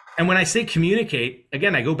 And when I say communicate,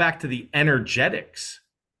 again, I go back to the energetics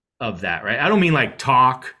of that, right? I don't mean like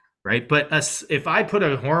talk, right? But if I put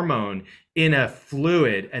a hormone in a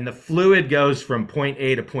fluid and the fluid goes from point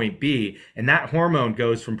A to point B, and that hormone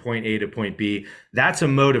goes from point A to point B, that's a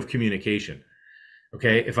mode of communication.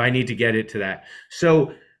 Okay. If I need to get it to that.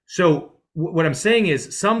 So what I'm saying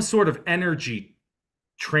is some sort of energy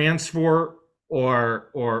transfer or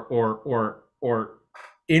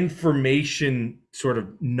information sort of,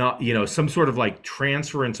 not, some sort of like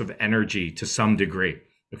transference of energy to some degree.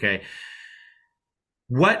 Okay.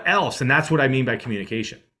 What else? And that's what I mean by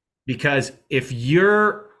communication. Because if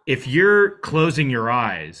you're closing your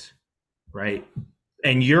eyes, right,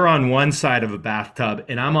 and you're on one side of a bathtub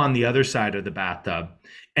and I'm on the other side of the bathtub,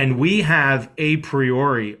 and we have a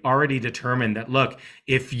priori already determined that, look,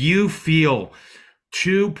 if you feel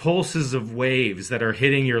 2 pulses of waves that are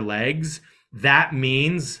hitting your legs, that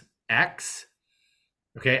means X.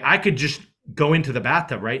 Okay, I could just go into the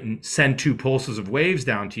bathtub, right, and send 2 pulses of waves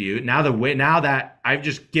down to you. Now that I've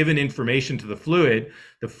just given information to the fluid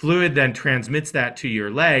then transmits that to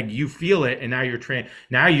your leg. You feel it, and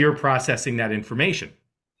now you're processing that information,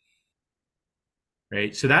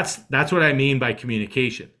 right? So that's what I mean by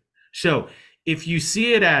communication. So if you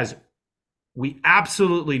see it as, we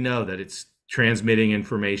absolutely know that it's transmitting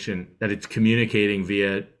information, that it's communicating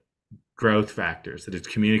via growth factors, that it's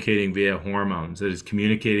communicating via hormones, that it's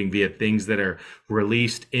communicating via things that are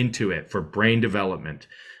released into it for brain development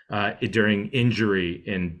during injury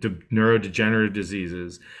and neurodegenerative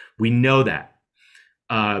diseases. We know that.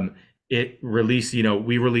 We release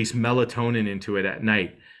melatonin into it at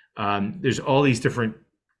night. There's all these different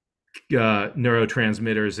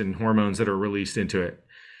neurotransmitters and hormones that are released into it.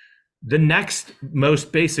 The next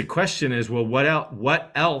most basic question is, well,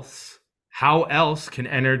 what else? How else can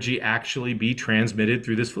energy actually be transmitted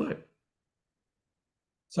through this fluid?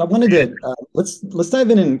 So I wanted to let's dive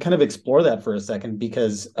in and kind of explore that for a second,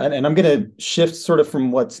 because, and I'm going to shift sort of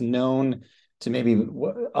from what's known to maybe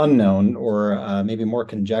unknown, or maybe more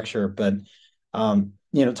conjecture. But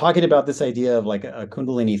talking about this idea of like a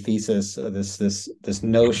Kundalini thesis, this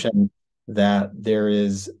notion that there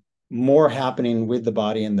is more happening with the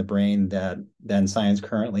body and the brain than science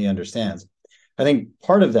currently understands. I think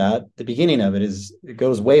part of that, the beginning of it, it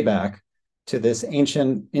goes way back to this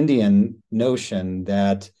ancient Indian notion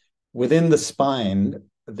that within the spine,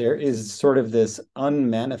 there is sort of this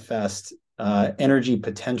unmanifest energy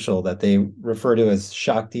potential that they refer to as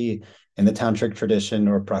Shakti in the Tantric tradition,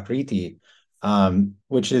 or Prakriti,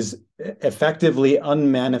 which is effectively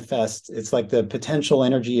unmanifest. It's like the potential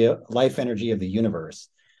energy, life energy of the universe.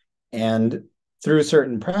 And through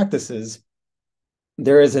certain practices,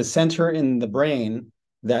 there is a center in the brain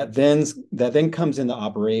that then comes into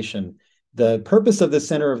operation. The purpose of the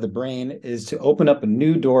center of the brain is to open up a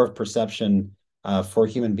new door of perception for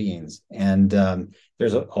human beings. And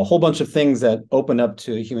there's a whole bunch of things that open up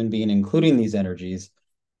to a human being, including these energies.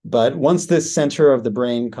 But once this center of the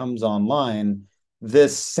brain comes online,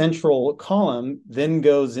 this central column then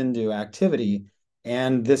goes into activity,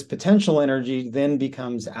 and this potential energy then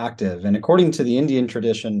becomes active. And according to the Indian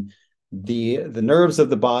tradition, the nerves of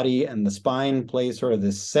the body and the spine play sort of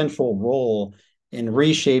this central role in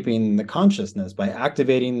reshaping the consciousness by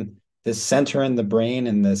activating this center in the brain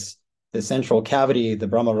and the central cavity, the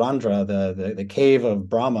Brahmarandra, the cave of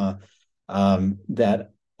Brahma,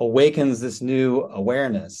 that awakens this new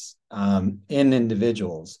awareness in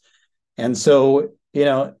individuals. And so,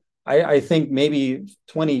 I think maybe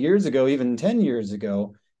 20 years ago, even 10 years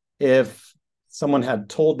ago, if someone had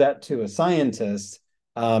told that to a scientist,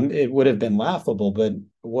 it would have been laughable. But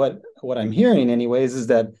what I'm hearing anyways is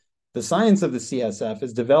that the science of the CSF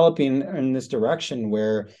is developing in this direction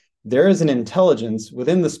where there is an intelligence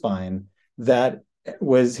within the spine that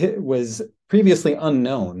was previously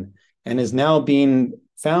unknown and is now being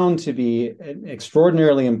found to be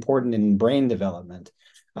extraordinarily important in brain development.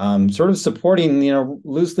 Sort of supporting,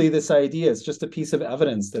 loosely this idea. It's just a piece of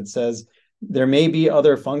evidence that says there may be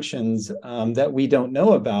other functions that we don't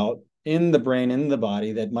know about in the brain, in the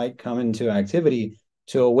body, that might come into activity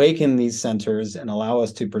to awaken these centers and allow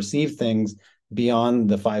us to perceive things beyond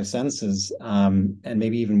the five senses, and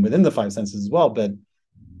maybe even within the five senses as well. But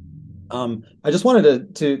I just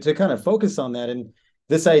wanted to kind of focus on that, and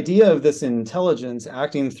this idea of this intelligence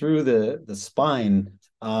acting through the spine,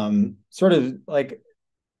 sort of like,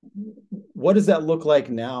 what does that look like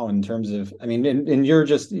now in terms of, I mean, in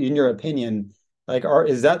your opinion, like,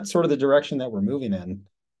 is that sort of the direction that we're moving in?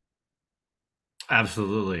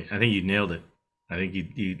 Absolutely. I think you nailed it. I think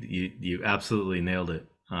you absolutely nailed it.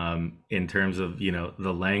 In terms of,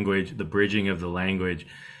 the language, the bridging of the language.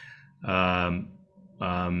 Um,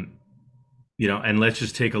 um, and let's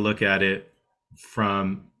just take a look at it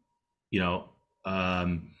from, you know,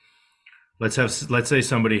 um, let's say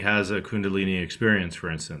somebody has a Kundalini experience, for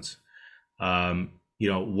instance.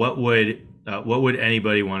 What would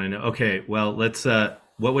anybody want to know? Okay, well,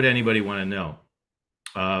 what would anybody want to know?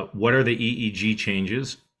 What are the EEG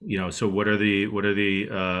changes? So what are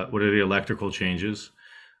the electrical changes?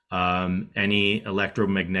 Any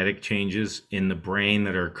electromagnetic changes in the brain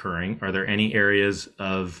that are occurring? Are there any areas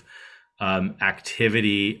of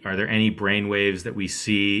activity? Are there any brain waves that we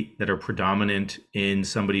see that are predominant in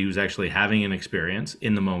somebody who's actually having an experience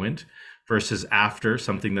in the moment versus after,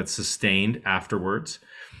 something that's sustained afterwards,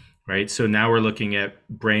 right? So now we're looking at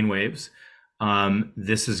brain waves.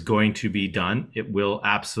 This is going to be done. It will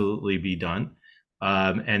absolutely be done.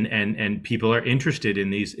 And people are interested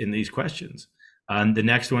in these questions. The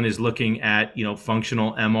next one is looking at,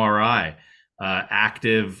 functional MRI,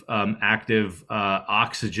 active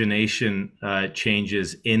oxygenation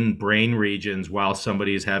changes in brain regions while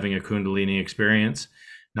somebody is having a Kundalini experience,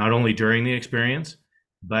 not only during the experience,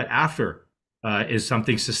 but after. Is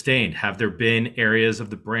something sustained? Have there been areas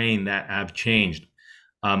of the brain that have changed?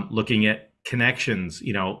 Looking at connections,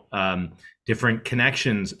 different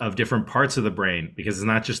connections of different parts of the brain, because it's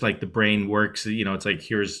not just like the brain works, it's like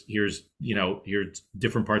here's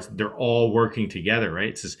different parts, they're all working together, right?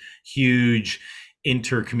 It's this huge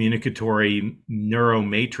intercommunicatory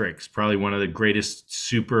neuromatrix, probably one of the greatest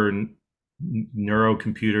super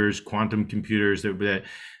neurocomputers, quantum computers that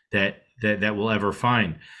we'll ever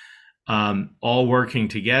find, all working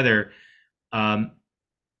together.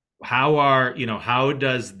 How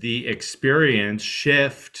does the experience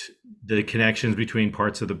shift the connections between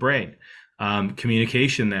parts of the brain?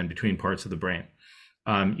 Communication then between parts of the brain.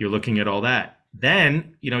 You're looking at all that.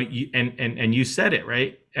 Then, and you said it,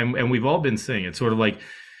 right? And we've all been saying it, sort of like,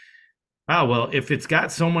 wow, well, if it's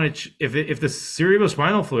got so much, if the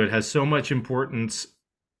cerebrospinal fluid has so much importance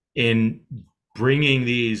in bringing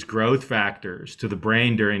these growth factors to the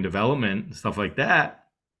brain during development and stuff like that,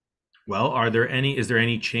 well, is there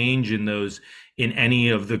any change in any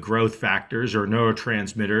of the growth factors or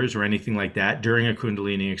neurotransmitters or anything like that during a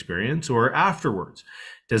Kundalini experience or afterwards?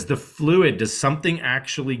 Does something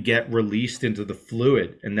actually get released into the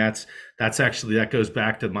fluid? And that goes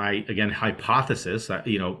back to my, again, hypothesis,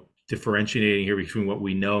 differentiating here between what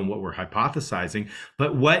we know and what we're hypothesizing,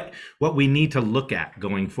 but what we need to look at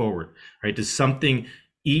going forward, right? Does something,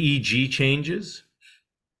 EEG changes,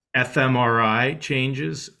 fMRI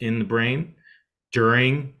changes in the brain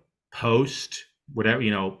during, post, whatever,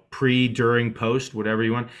 pre, during, post, whatever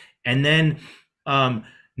you want. And then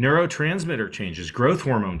neurotransmitter changes, growth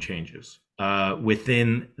hormone changes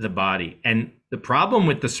within the body. And the problem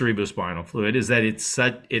with the cerebrospinal fluid is that it's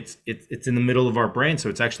in the middle of our brain. So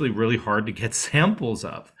it's actually really hard to get samples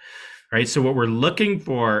of, right? So what we're looking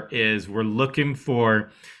for,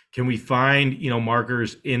 can we find,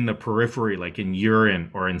 markers in the periphery, like in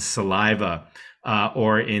urine or in saliva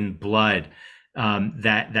or in blood,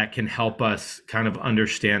 that can help us kind of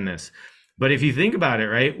understand this? But if you think about it,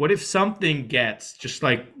 right, what if something gets, just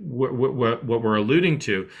like what we're alluding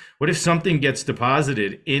to, what if something gets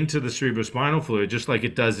deposited into the cerebrospinal fluid, just like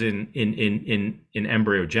it does in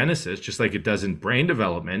embryogenesis, just like it does in brain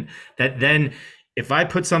development, that then if I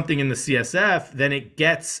put something in the CSF, then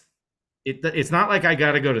it's not like I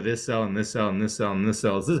got to go to this cell and this cell and this cell and this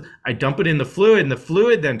cell. I dump it in the fluid, and the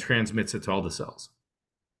fluid then transmits it to all the cells.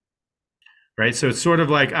 Right? So it's sort of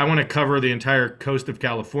like, I want to cover the entire coast of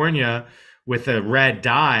California with a red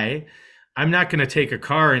dye. I'm not going to take a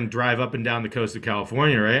car and drive up and down the coast of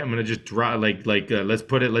California, right? I'm going to just draw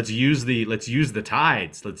let's use the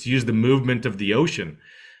tides. Let's use the movement of the ocean.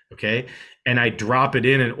 Okay? And I drop it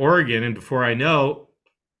in Oregon, and before I know,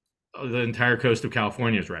 the entire coast of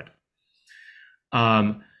California is red.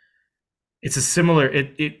 It's a similar,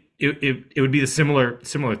 it would be the similar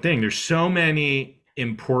thing. There's so many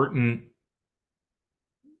important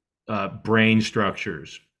brain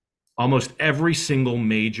structures. Almost every single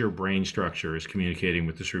major brain structure is communicating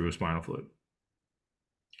with the cerebrospinal fluid.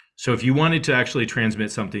 So if you wanted to actually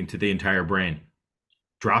transmit something to the entire brain,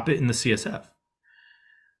 drop it in the CSF.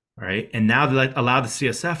 All right. And now allow the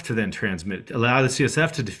CSF to then transmit it, allow the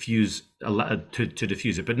CSF to diffuse, to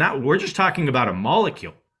diffuse it. But now we're just talking about a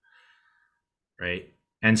molecule, right?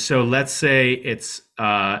 And so let's say it's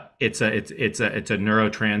a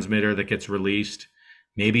neurotransmitter that gets released.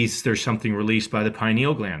 Maybe there's something released by the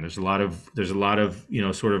pineal gland. There's a lot of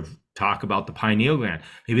sort of talk about the pineal gland.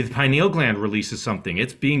 Maybe the pineal gland releases something.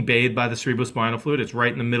 It's being bathed by the cerebrospinal fluid. It's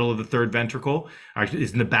right in the middle of the third ventricle.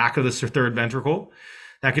 It's in the back of the third ventricle.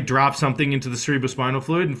 That could drop something into the cerebrospinal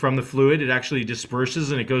fluid, and from the fluid, it actually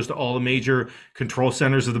disperses and it goes to all the major control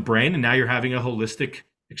centers of the brain. And now you're having a holistic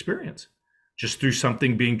experience just through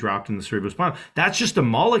something being dropped in the cerebrospinal. That's just a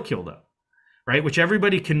molecule, though, right? Which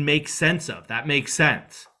everybody can make sense of. That makes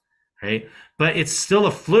sense, right? But it's still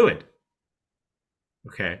a fluid.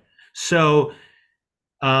 Okay. So,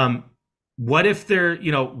 what if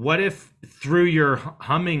through your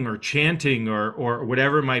humming or chanting or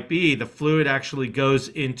whatever it might be, the fluid actually goes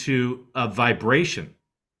into a vibration?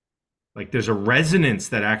 Like there's a resonance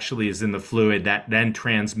that actually is in the fluid that then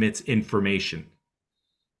transmits information,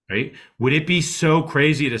 right? Would it be so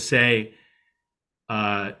crazy to say,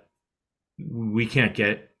 we can't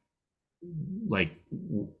get, like,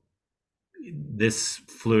 this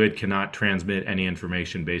fluid cannot transmit any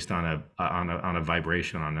information based on a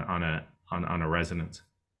vibration, on a resonance,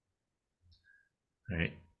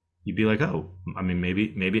 right? You'd be like, oh, I mean,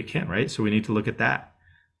 maybe it can, right? So we need to look at that.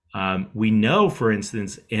 We know, for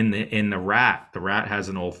instance, in the rat has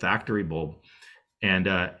an olfactory bulb, and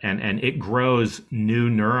it grows new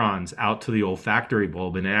neurons out to the olfactory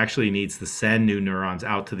bulb, and it actually needs to send new neurons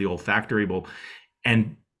out to the olfactory bulb.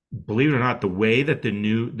 And believe it or not, the way that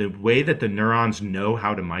the neurons know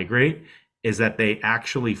how to migrate is that they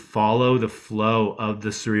actually follow the flow of the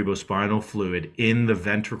cerebrospinal fluid in the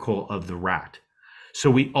ventricle of the rat. So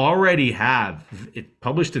we already have it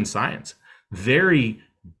published in Science, very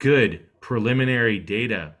good preliminary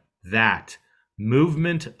data that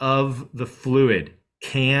movement of the fluid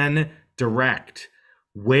can direct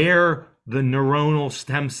where the neuronal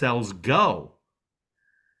stem cells go.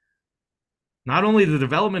 Not only the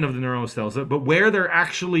development of the neuronal cells, but where they're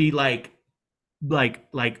actually like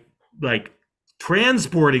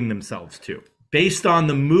transporting themselves to, based on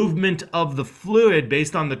the movement of the fluid,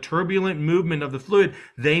 based on the turbulent movement of the fluid.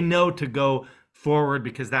 They know to go forward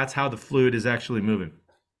because that's how the fluid is actually moving,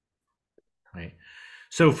 right?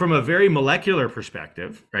 So from a very molecular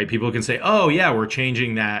perspective, right, people can say, oh yeah, we're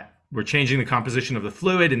changing the composition of the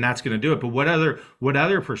fluid and that's going to do it. But what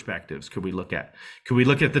other perspectives could we look at? Could we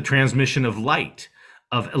look at the transmission of light,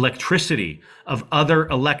 of electricity, of other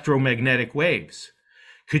electromagnetic waves?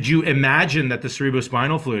 Could you imagine that the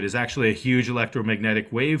cerebrospinal fluid is actually a huge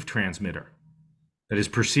electromagnetic wave transmitter that is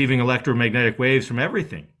perceiving electromagnetic waves from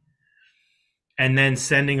everything and then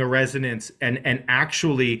sending a resonance, and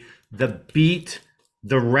actually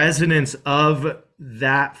the resonance of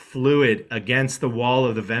that fluid against the wall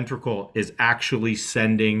of the ventricle is actually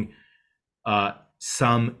sending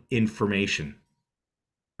some information,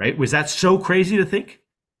 right? Was that so crazy to think?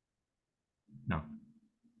 No,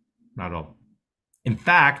 not at all. In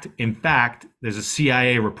fact, there's a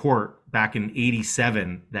CIA report back in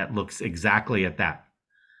 '87 that looks exactly at that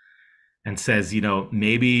and says,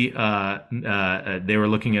 maybe they were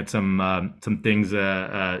looking at some things,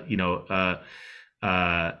 I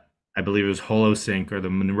believe it was Holosync or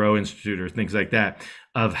the Monroe Institute or things like that,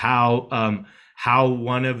 of how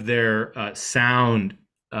one of their sound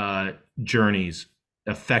journeys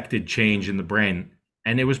affected change in the brain.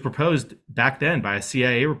 And it was proposed back then by a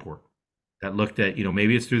CIA report that looked at,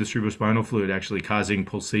 maybe it's through the cerebrospinal fluid actually causing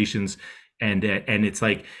pulsations, and it's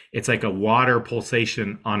like a water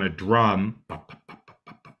pulsation on a drum.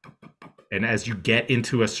 And as you get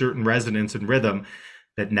into a certain resonance and rhythm,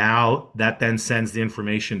 that then sends the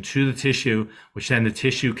information to the tissue, which then the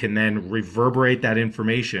tissue can then reverberate that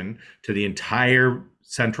information to the entire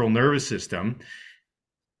central nervous system,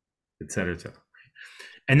 et cetera, et cetera.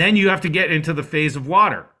 And then you have to get into the phase of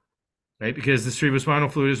water, right? Because the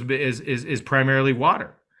cerebrospinal fluid is primarily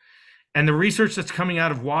water. And the research that's coming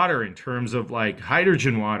out of water in terms of like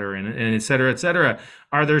hydrogen water and et cetera,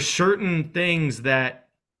 are there certain things are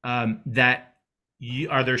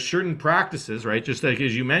there certain practices, right, just like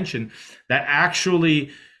as you mentioned, that actually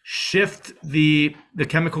shift the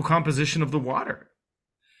chemical composition of the water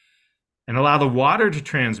and allow the water to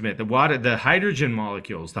transmit the hydrogen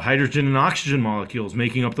molecules, the hydrogen and oxygen molecules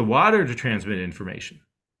making up the water to transmit information,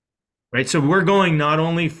 right? So we're going not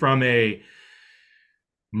only from a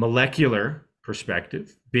molecular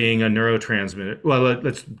perspective, being a neurotransmitter. Well,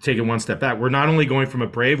 let's take it one step back. We're not only going from a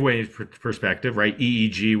brainwave perspective, right?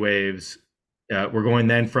 EEG waves, we're going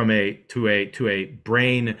then from a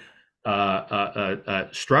brain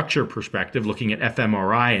structure perspective, looking at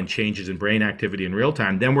fMRI and changes in brain activity in real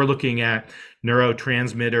time. Then we're looking at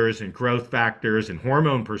neurotransmitters and growth factors and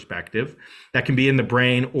hormone perspective that can be in the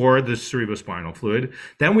brain or the cerebrospinal fluid.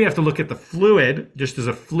 Then we have to look at the fluid, just as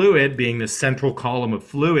a fluid being the central column of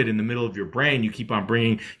fluid in the middle of your brain. You keep on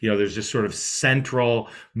bringing, there's just sort of central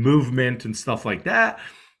movement and stuff like that.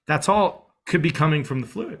 That's all could be coming from the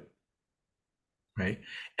fluid, right?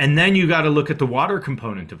 And then you got to look at the water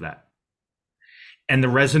component of that and the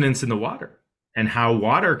resonance in the water and how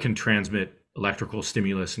water can transmit electrical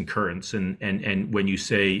stimulus and currents. And when you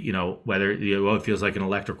say, whether, it feels like an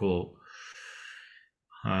electrical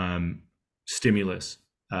stimulus.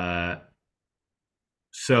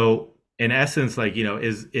 So in essence, like,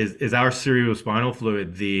 is our cerebrospinal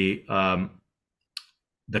fluid the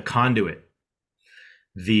conduit,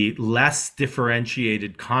 the less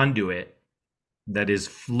differentiated conduit that is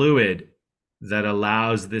fluid that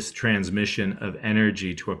allows this transmission of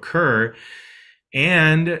energy to occur?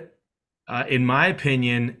 And in my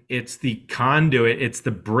opinion, it's the conduit, it's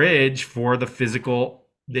the bridge for the physical,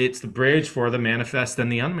 it's the bridge for the manifest and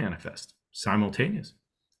the unmanifest simultaneous,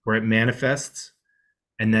 where it manifests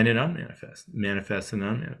and then it unmanifests, manifests and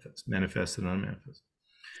unmanifests, manifests and unmanifests.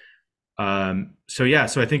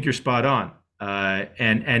 So I think you're spot on.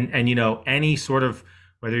 And any sort of,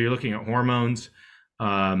 whether you're looking at hormones,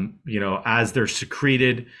 as they're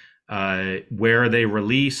secreted, where are they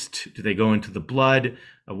released? Do they go into the blood?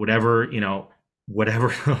 Whatever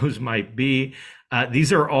those might be.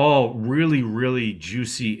 These are all really, really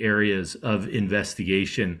juicy areas of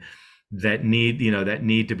investigation that need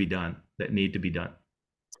to be done.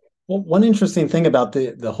 Well, one interesting thing about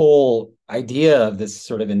the whole idea of this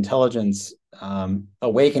sort of intelligence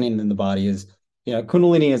awakening in the body is,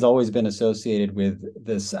 Kundalini has always been associated with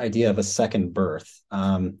this idea of a second birth.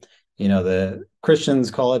 The Christians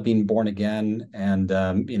call it being born again, and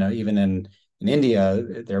even in India,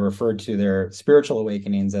 they're referred to their spiritual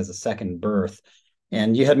awakenings as a second birth.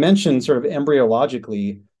 And you had mentioned sort of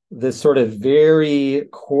embryologically this sort of very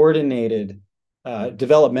coordinated,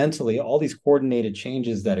 developmentally, all these coordinated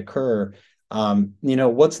changes that occur.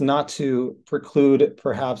 What's not to preclude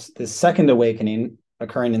perhaps the second awakening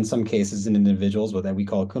occurring in some cases in individuals, what that we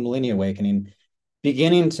call Kundalini awakening,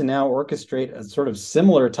 beginning to now orchestrate a sort of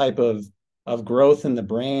similar type of growth in the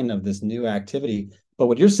brain of this new activity. But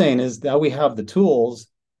what you're saying is now we have the tools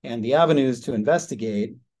and the avenues to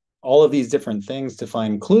investigate all of these different things to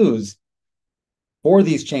find clues for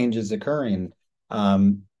these changes occurring.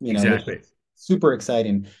 Exactly. Super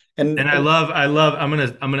exciting. And I love. I'm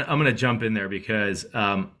gonna jump in there because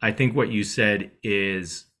I think what you said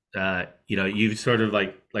is you sort of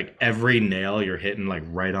like every nail you're hitting like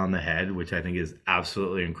right on the head, which I think is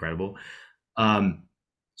absolutely incredible.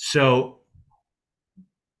 So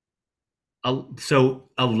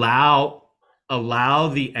allow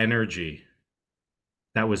the energy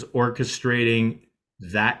that was orchestrating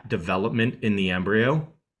that development in the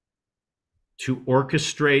embryo to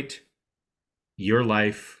orchestrate your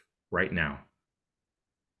life right now.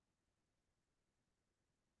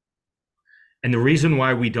 And the reason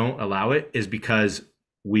why we don't allow it is because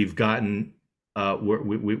we've gotten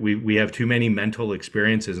we have too many mental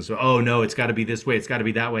experiences, and so, oh no, it's got to be this way, it's got to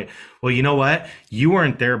be that way. Well, you know what? You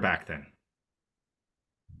weren't there back then,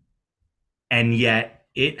 and yet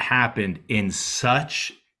it happened in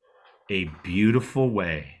such a beautiful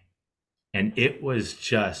way, and it was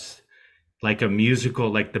just like a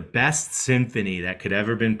musical, like the best symphony that could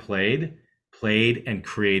ever been played and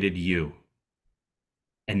created you.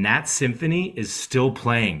 And that symphony is still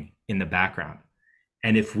playing in the background.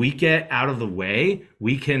 And if we get out of the way,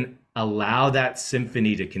 we can allow that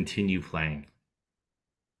symphony to continue playing.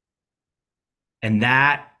 And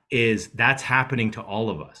that's happening to all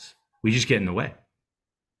of us. We just get in the way.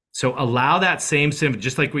 So allow that same symphony,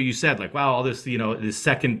 just like what you said, like, wow, all this, this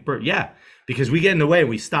second birth. Yeah, because we get in the way,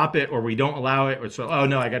 we stop it, or we don't allow it, or so, oh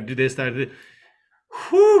no, I got to do this, that.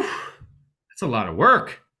 Whew, that's a lot of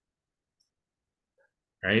work.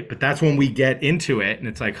 Right? But that's when we get into it and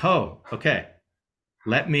it's like, oh, okay,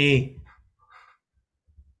 let me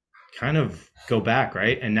kind of go back,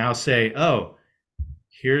 right? And now say, oh,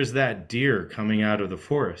 here's that deer coming out of the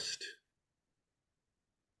forest.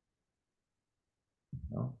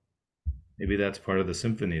 Well, maybe that's part of the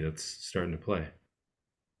symphony that's starting to play.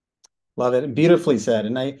 Love it. Beautifully said.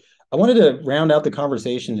 And I wanted to round out the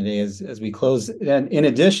conversation today as we close. And in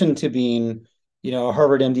addition to being a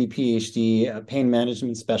Harvard MD, PhD, a pain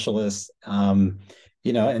management specialist, and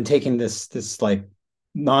taking this like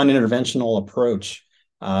non-interventional approach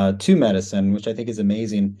to medicine, which I think is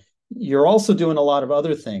amazing. you're also doing a lot of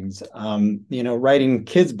other things. Writing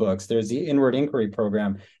kids books. There's the Inward Inquiry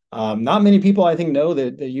program. Not many people, I think, know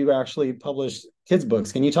that you actually publish kids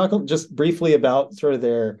books. Can you talk just briefly about sort of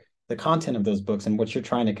the content of those books and what you're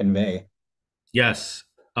trying to convey? Yes.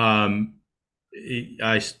 So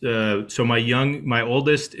my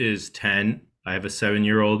oldest is 10. I have a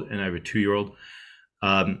 7-year-old and I have a 2-year-old.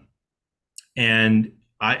 And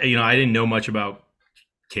I didn't know much about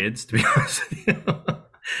kids, to be honest with you,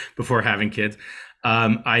 before having kids.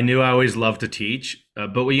 I knew I always loved to teach,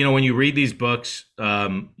 but when you read these books,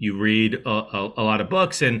 you read a lot of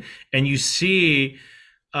books, and you see,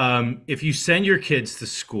 if you send your kids to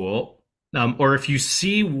school, or if you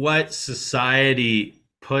see what society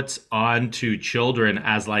puts onto children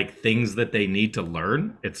as like things that they need to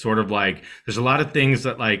learn, it's sort of like there's a lot of things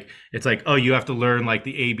that like it's like, oh, you have to learn like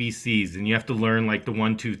the ABCs, and you have to learn like the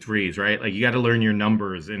 1 2 3s, right? Like you got to learn your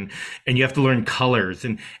numbers, and you have to learn colors,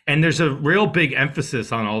 and there's a real big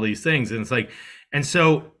emphasis on all these things, and it's like, and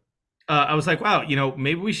so I was like, wow,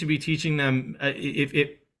 maybe we should be teaching them if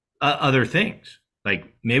other things.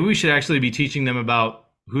 Like maybe we should actually be teaching them about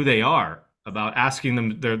who they are, about asking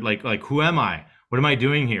them, they're like who am I? What am I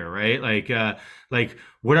doing here, right? Like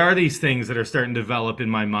what are these things that are starting to develop in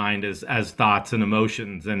my mind as thoughts and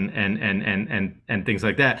emotions and things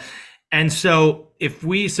like that. And so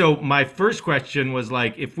so my first question was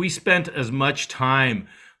like, if we spent as much time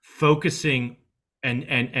focusing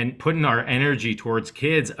and putting our energy towards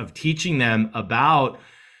kids of teaching them about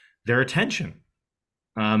their attention,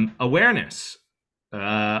 awareness,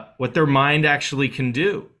 what their mind actually can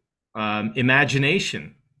do,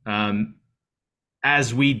 imagination,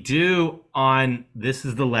 as we do on, this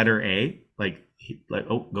is the letter A, like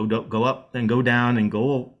oh, go up and go down and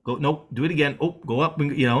go nope, do it again, oh, go up,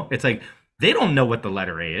 and it's like they don't know what the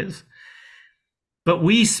letter A is, but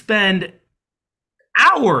we spend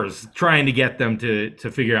hours trying to get them to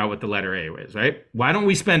figure out what the letter A is, right? Why don't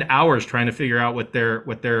we spend hours trying to figure out what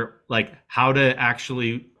they're like, how to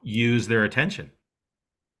actually use their attention?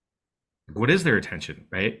 What is their attention,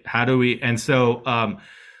 right? How do we? And so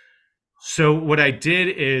so what I did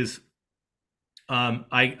is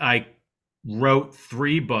I wrote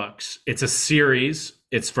 3 books. It's a series.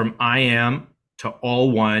 It's from I am to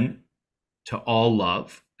all one to all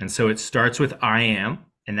love. And so it starts with I am,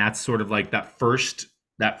 and that's sort of like that first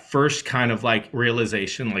kind of like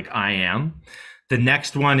realization, like I am. The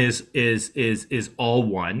next one is all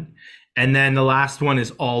one. And then the last one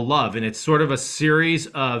is all love. And it's sort of a series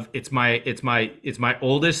of it's my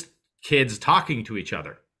oldest kids talking to each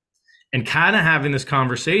other and kind of having this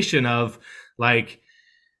conversation of like,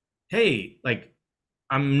 hey, like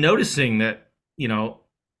I'm noticing that,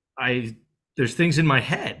 there's things in my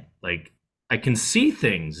head, like I can see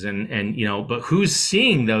things and but who's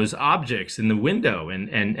seeing those objects in the window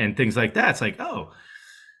and things like that. It's like, oh,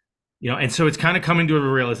 and so it's kind of coming to a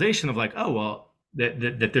realization of like, oh, well,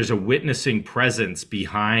 that there's a witnessing presence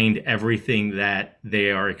behind everything that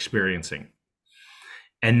they are experiencing.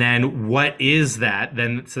 And then what is that?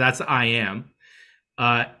 Then, so that's I am.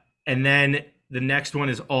 And then the next one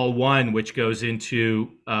is all one, which goes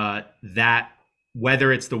into that,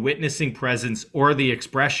 whether it's the witnessing presence or the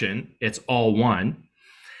expression, it's all one.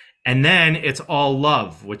 And then it's all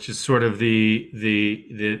love, which is sort of the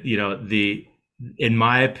in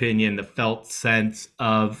my opinion, the felt sense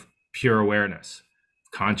of pure awareness,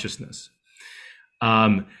 consciousness.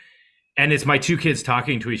 And it's my 2 kids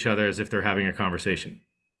talking to each other as if they're having a conversation.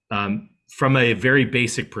 From a very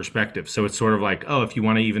basic perspective. So it's sort of like, oh, if you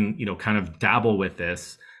want to even, kind of dabble with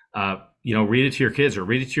this, read it to your kids or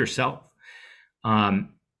read it to yourself. And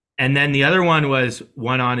then the other one was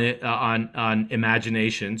one on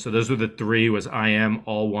imagination. So those were the 3, was I am,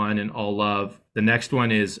 all one, and all love. The next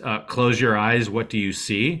one is close your eyes. What do you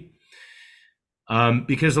see?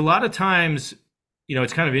 Because a lot of times,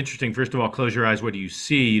 it's kind of interesting. First of all, close your eyes. What do you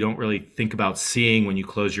see? You don't really think about seeing when you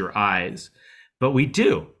close your eyes, but we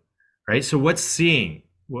do. Right. So what's seeing?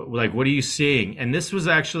 What are you seeing? And this was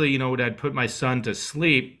actually, what I'd put my son to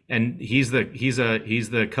sleep, and he's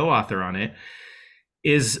the co-author on it,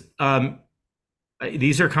 is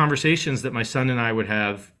these are conversations that my son and I would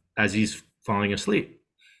have as he's falling asleep.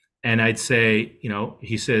 And I'd say,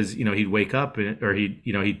 he says, he'd wake up or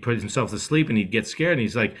he'd put himself to sleep and he'd get scared. And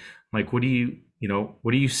he's like, what are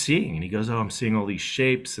you seeing? And he goes, oh, I'm seeing all these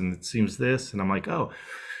shapes and it seems this. And I'm like, oh,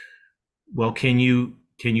 well, can you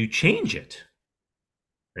change it?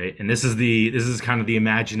 Right. And this is kind of the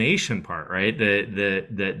imagination part, right?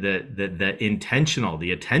 The intentional,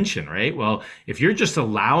 the attention, right? Well, if you're just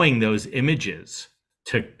allowing those images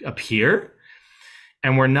to appear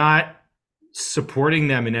and we're not supporting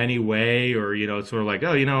them in any way, or sort of like,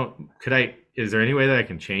 oh, is there any way that I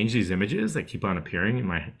can change these images that keep on appearing in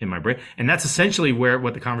my brain? And that's essentially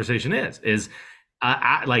what the conversation is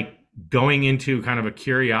like going into kind of a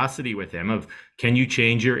curiosity with him of, can you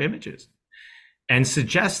change your images? And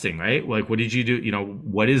suggesting, right? Like, what did you do?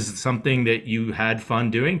 What is something that you had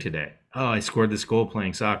fun doing today? Oh, I scored this goal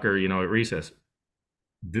playing soccer, at recess.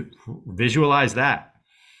 Visualize that.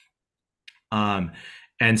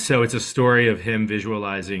 And so it's a story of him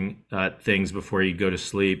visualizing things before you go to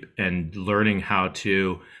sleep and learning how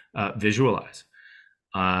to visualize.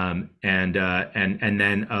 And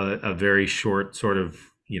then a very short sort of,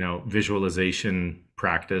 visualization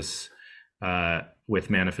practice with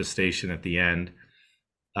manifestation at the end.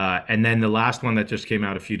 And then the last one that just came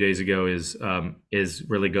out a few days ago is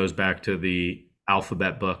really goes back to the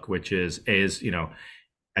alphabet book, which is A's.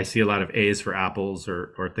 I see a lot of A's for apples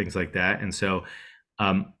or things like that. And so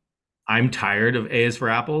I'm tired of A's for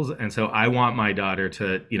apples. And so I want my daughter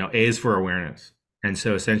to, A's for awareness. And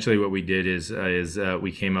so essentially what we did is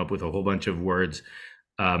we came up with a whole bunch of words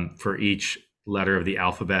for each letter of the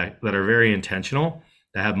alphabet that are very intentional,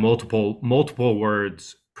 that have multiple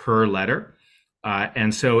words per letter.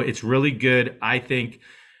 And so it's really good, I think.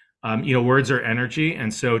 Words are energy.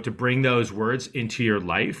 And so to bring those words into your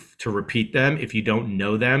life, to repeat them, if you don't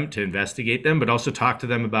know them, to investigate them, but also talk to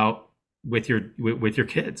them about with your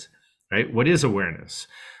kids, right? What is awareness?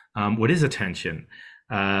 What is attention?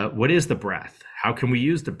 What is the breath? How can we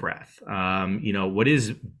use the breath? What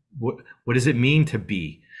does it mean to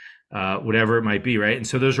be? Whatever it might be, right? And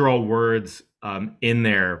so those are all words in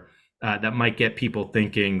there that might get people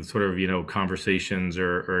thinking, sort of, conversations,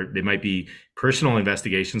 or they might be personal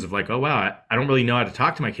investigations of like, oh, wow, I don't really know how to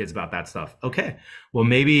talk to my kids about that stuff. Okay, well,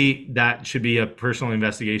 maybe that should be a personal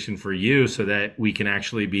investigation for you, so that we can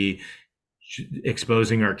actually be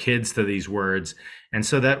exposing our kids to these words. And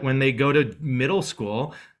so that when they go to middle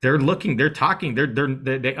school, they're talking,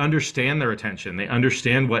 they understand their attention. They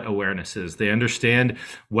understand what awareness is. They understand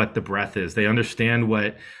what the breath is. They understand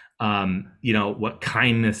what what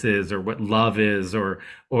kindness is, or what love is, or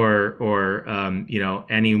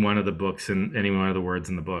any one of the books and any one of the words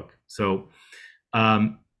in the book. So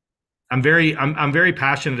I'm very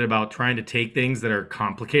passionate about trying to take things that are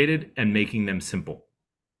complicated and making them simple.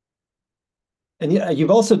 And yeah, you've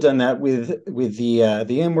also done that with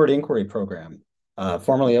the Inward Inquiry program,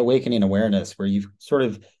 formerly Awakening Awareness, where you've sort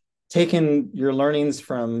of taken your learnings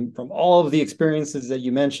from all of the experiences that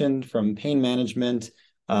you mentioned, from pain management,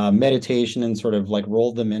 meditation, and sort of like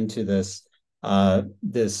rolled them into this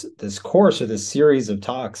course, or this series of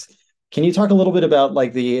talks. Can you talk a little bit about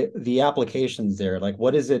like the applications there? Like,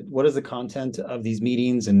 what is the content of these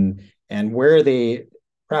meetings, and where are they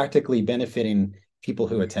practically benefiting people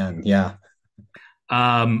who attend? Yeah.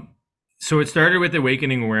 So it started with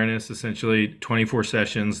Awakening Awareness, essentially 24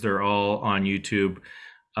 sessions. They're all on YouTube.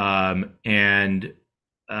 What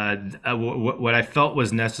I felt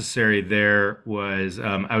was necessary there was,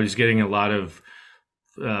 I was getting a lot of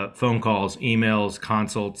phone calls, emails,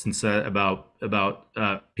 consults, and about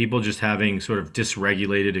people just having sort of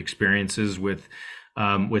dysregulated experiences with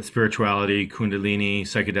spirituality, Kundalini,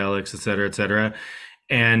 psychedelics, et cetera, et cetera.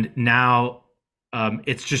 And now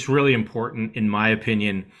it's just really important, in my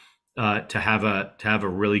opinion, to have a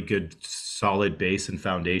really good, solid base and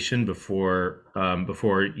foundation before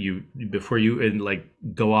you like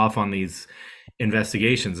go off on these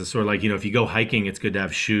investigations. It's sort of like, if you go hiking, it's good to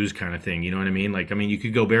have shoes, kind of thing. You know what I mean? Like, you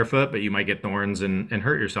could go barefoot, but you might get thorns and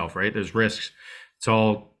hurt yourself, right? There's risks. It's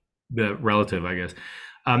all relative, I guess.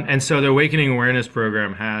 And so the Awakening Awareness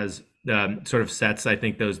program has sort of sets, I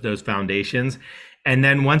think, those foundations. And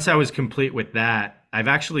then once I was complete with that, I've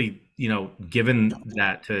actually, given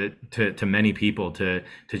that to many people to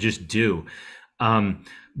just do.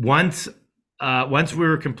 Once we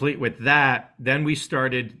were complete with that, then we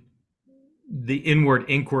started the Inward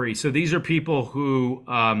Inquiry. So these are people who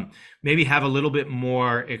maybe have a little bit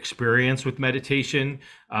more experience with meditation,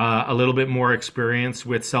 a little bit more experience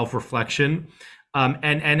with self-reflection.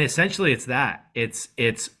 And essentially it's that.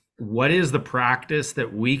 It's what is the practice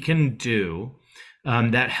that we can do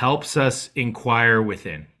that helps us inquire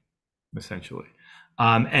within, essentially.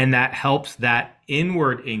 And that helps that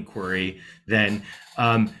inward inquiry then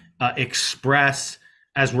express,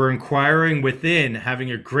 as we're inquiring within,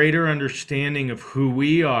 having a greater understanding of who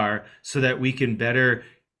we are, so that we can better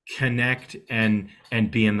connect and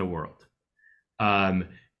be in the world.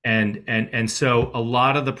 And so a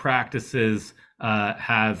lot of the practices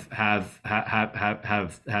have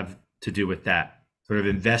to do with that. Sort of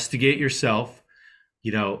investigate yourself,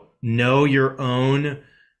 know your own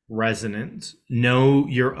resonance, know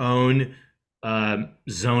your own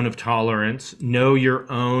zone of tolerance, know your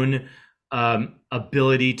own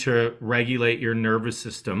ability to regulate your nervous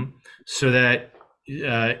system, so that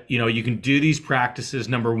you can do these practices,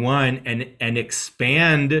 number one, and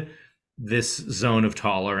expand this zone of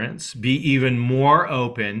tolerance, be even more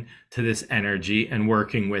open to this energy and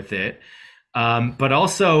working with it, but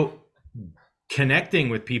also connecting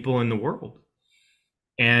with people in the world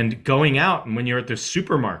and going out. And when you're at the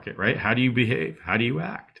supermarket, right, how do you behave? How do you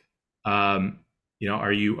act? Are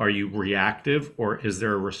you reactive, or is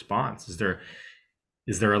there a response? Is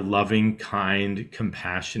there a loving, kind,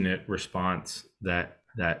 compassionate response that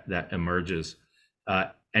emerges?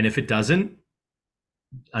 And if it doesn't,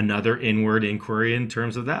 another inward inquiry in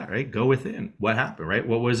terms of that, right? Go within. What happened, right?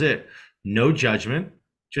 What was it? No judgment,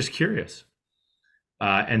 just curious.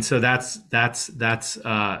 And so that's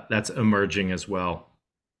emerging as well.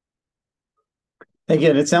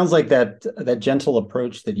 Again, it sounds like that gentle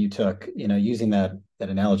approach that you took, using that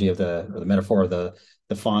analogy of the metaphor of the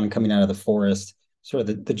fawn coming out of the forest, sort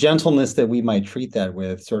of the gentleness that we might treat that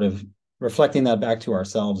with, sort of reflecting that back to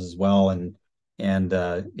ourselves as well, and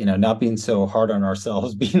not being so hard on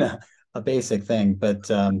ourselves being a basic thing. But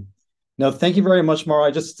no, thank you very much, Mauro.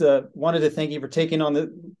 I just wanted to thank you for taking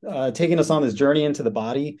us on this journey into the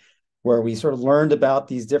body, where we sort of learned about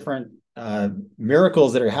these different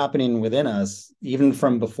miracles that are happening within us, even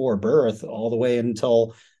from before birth all the way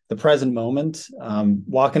until the present moment,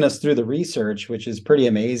 walking us through the research, which is pretty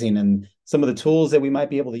amazing, and some of the tools that we might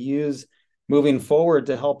be able to use moving forward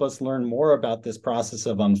to help us learn more about this process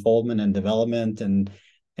of unfoldment and development. And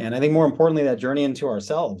I think more importantly, that journey into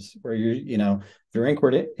ourselves, where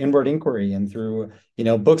through inward inquiry and through,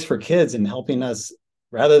 books for kids, and helping us,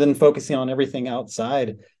 rather than focusing on everything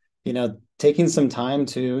outside, taking some time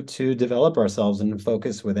to develop ourselves and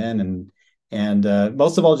focus within. And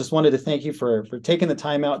most of all, just wanted to thank you for taking the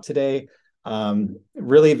time out today.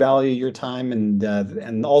 Really value your time,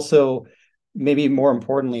 and also, maybe more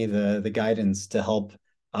importantly, the guidance to help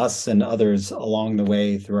us and others along the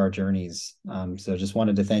way through our journeys. So just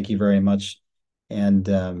wanted to thank you very much. And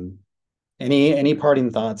any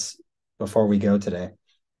parting thoughts before we go today?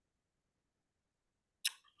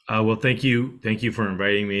 Well, thank you for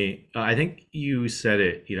inviting me. I think you said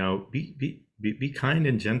it. Be kind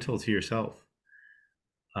and gentle to yourself,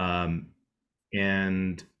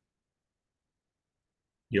 and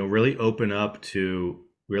really open up to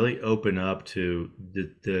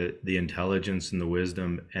the intelligence and the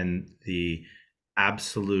wisdom and the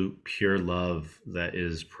absolute pure love that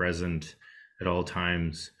is present at all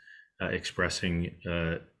times, expressing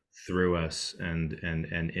through us and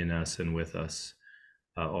in us and with us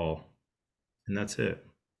all. And that's it.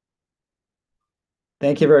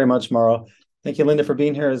 Thank you very much, Mauro. Thank you, Linda, for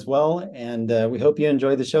being here as well. And we hope you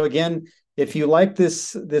enjoyed the show. Again, if you like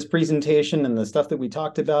this presentation and the stuff that we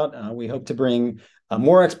talked about, we hope to bring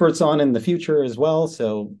more experts on in the future as well.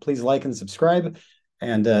 So please like and subscribe,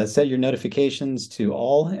 and set your notifications to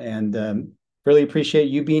all. And really appreciate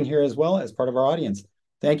you being here as well as part of our audience.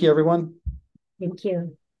 Thank you, everyone. Thank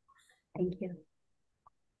you. Thank you.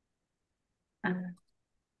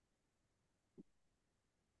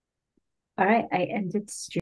 All right, I ended stream.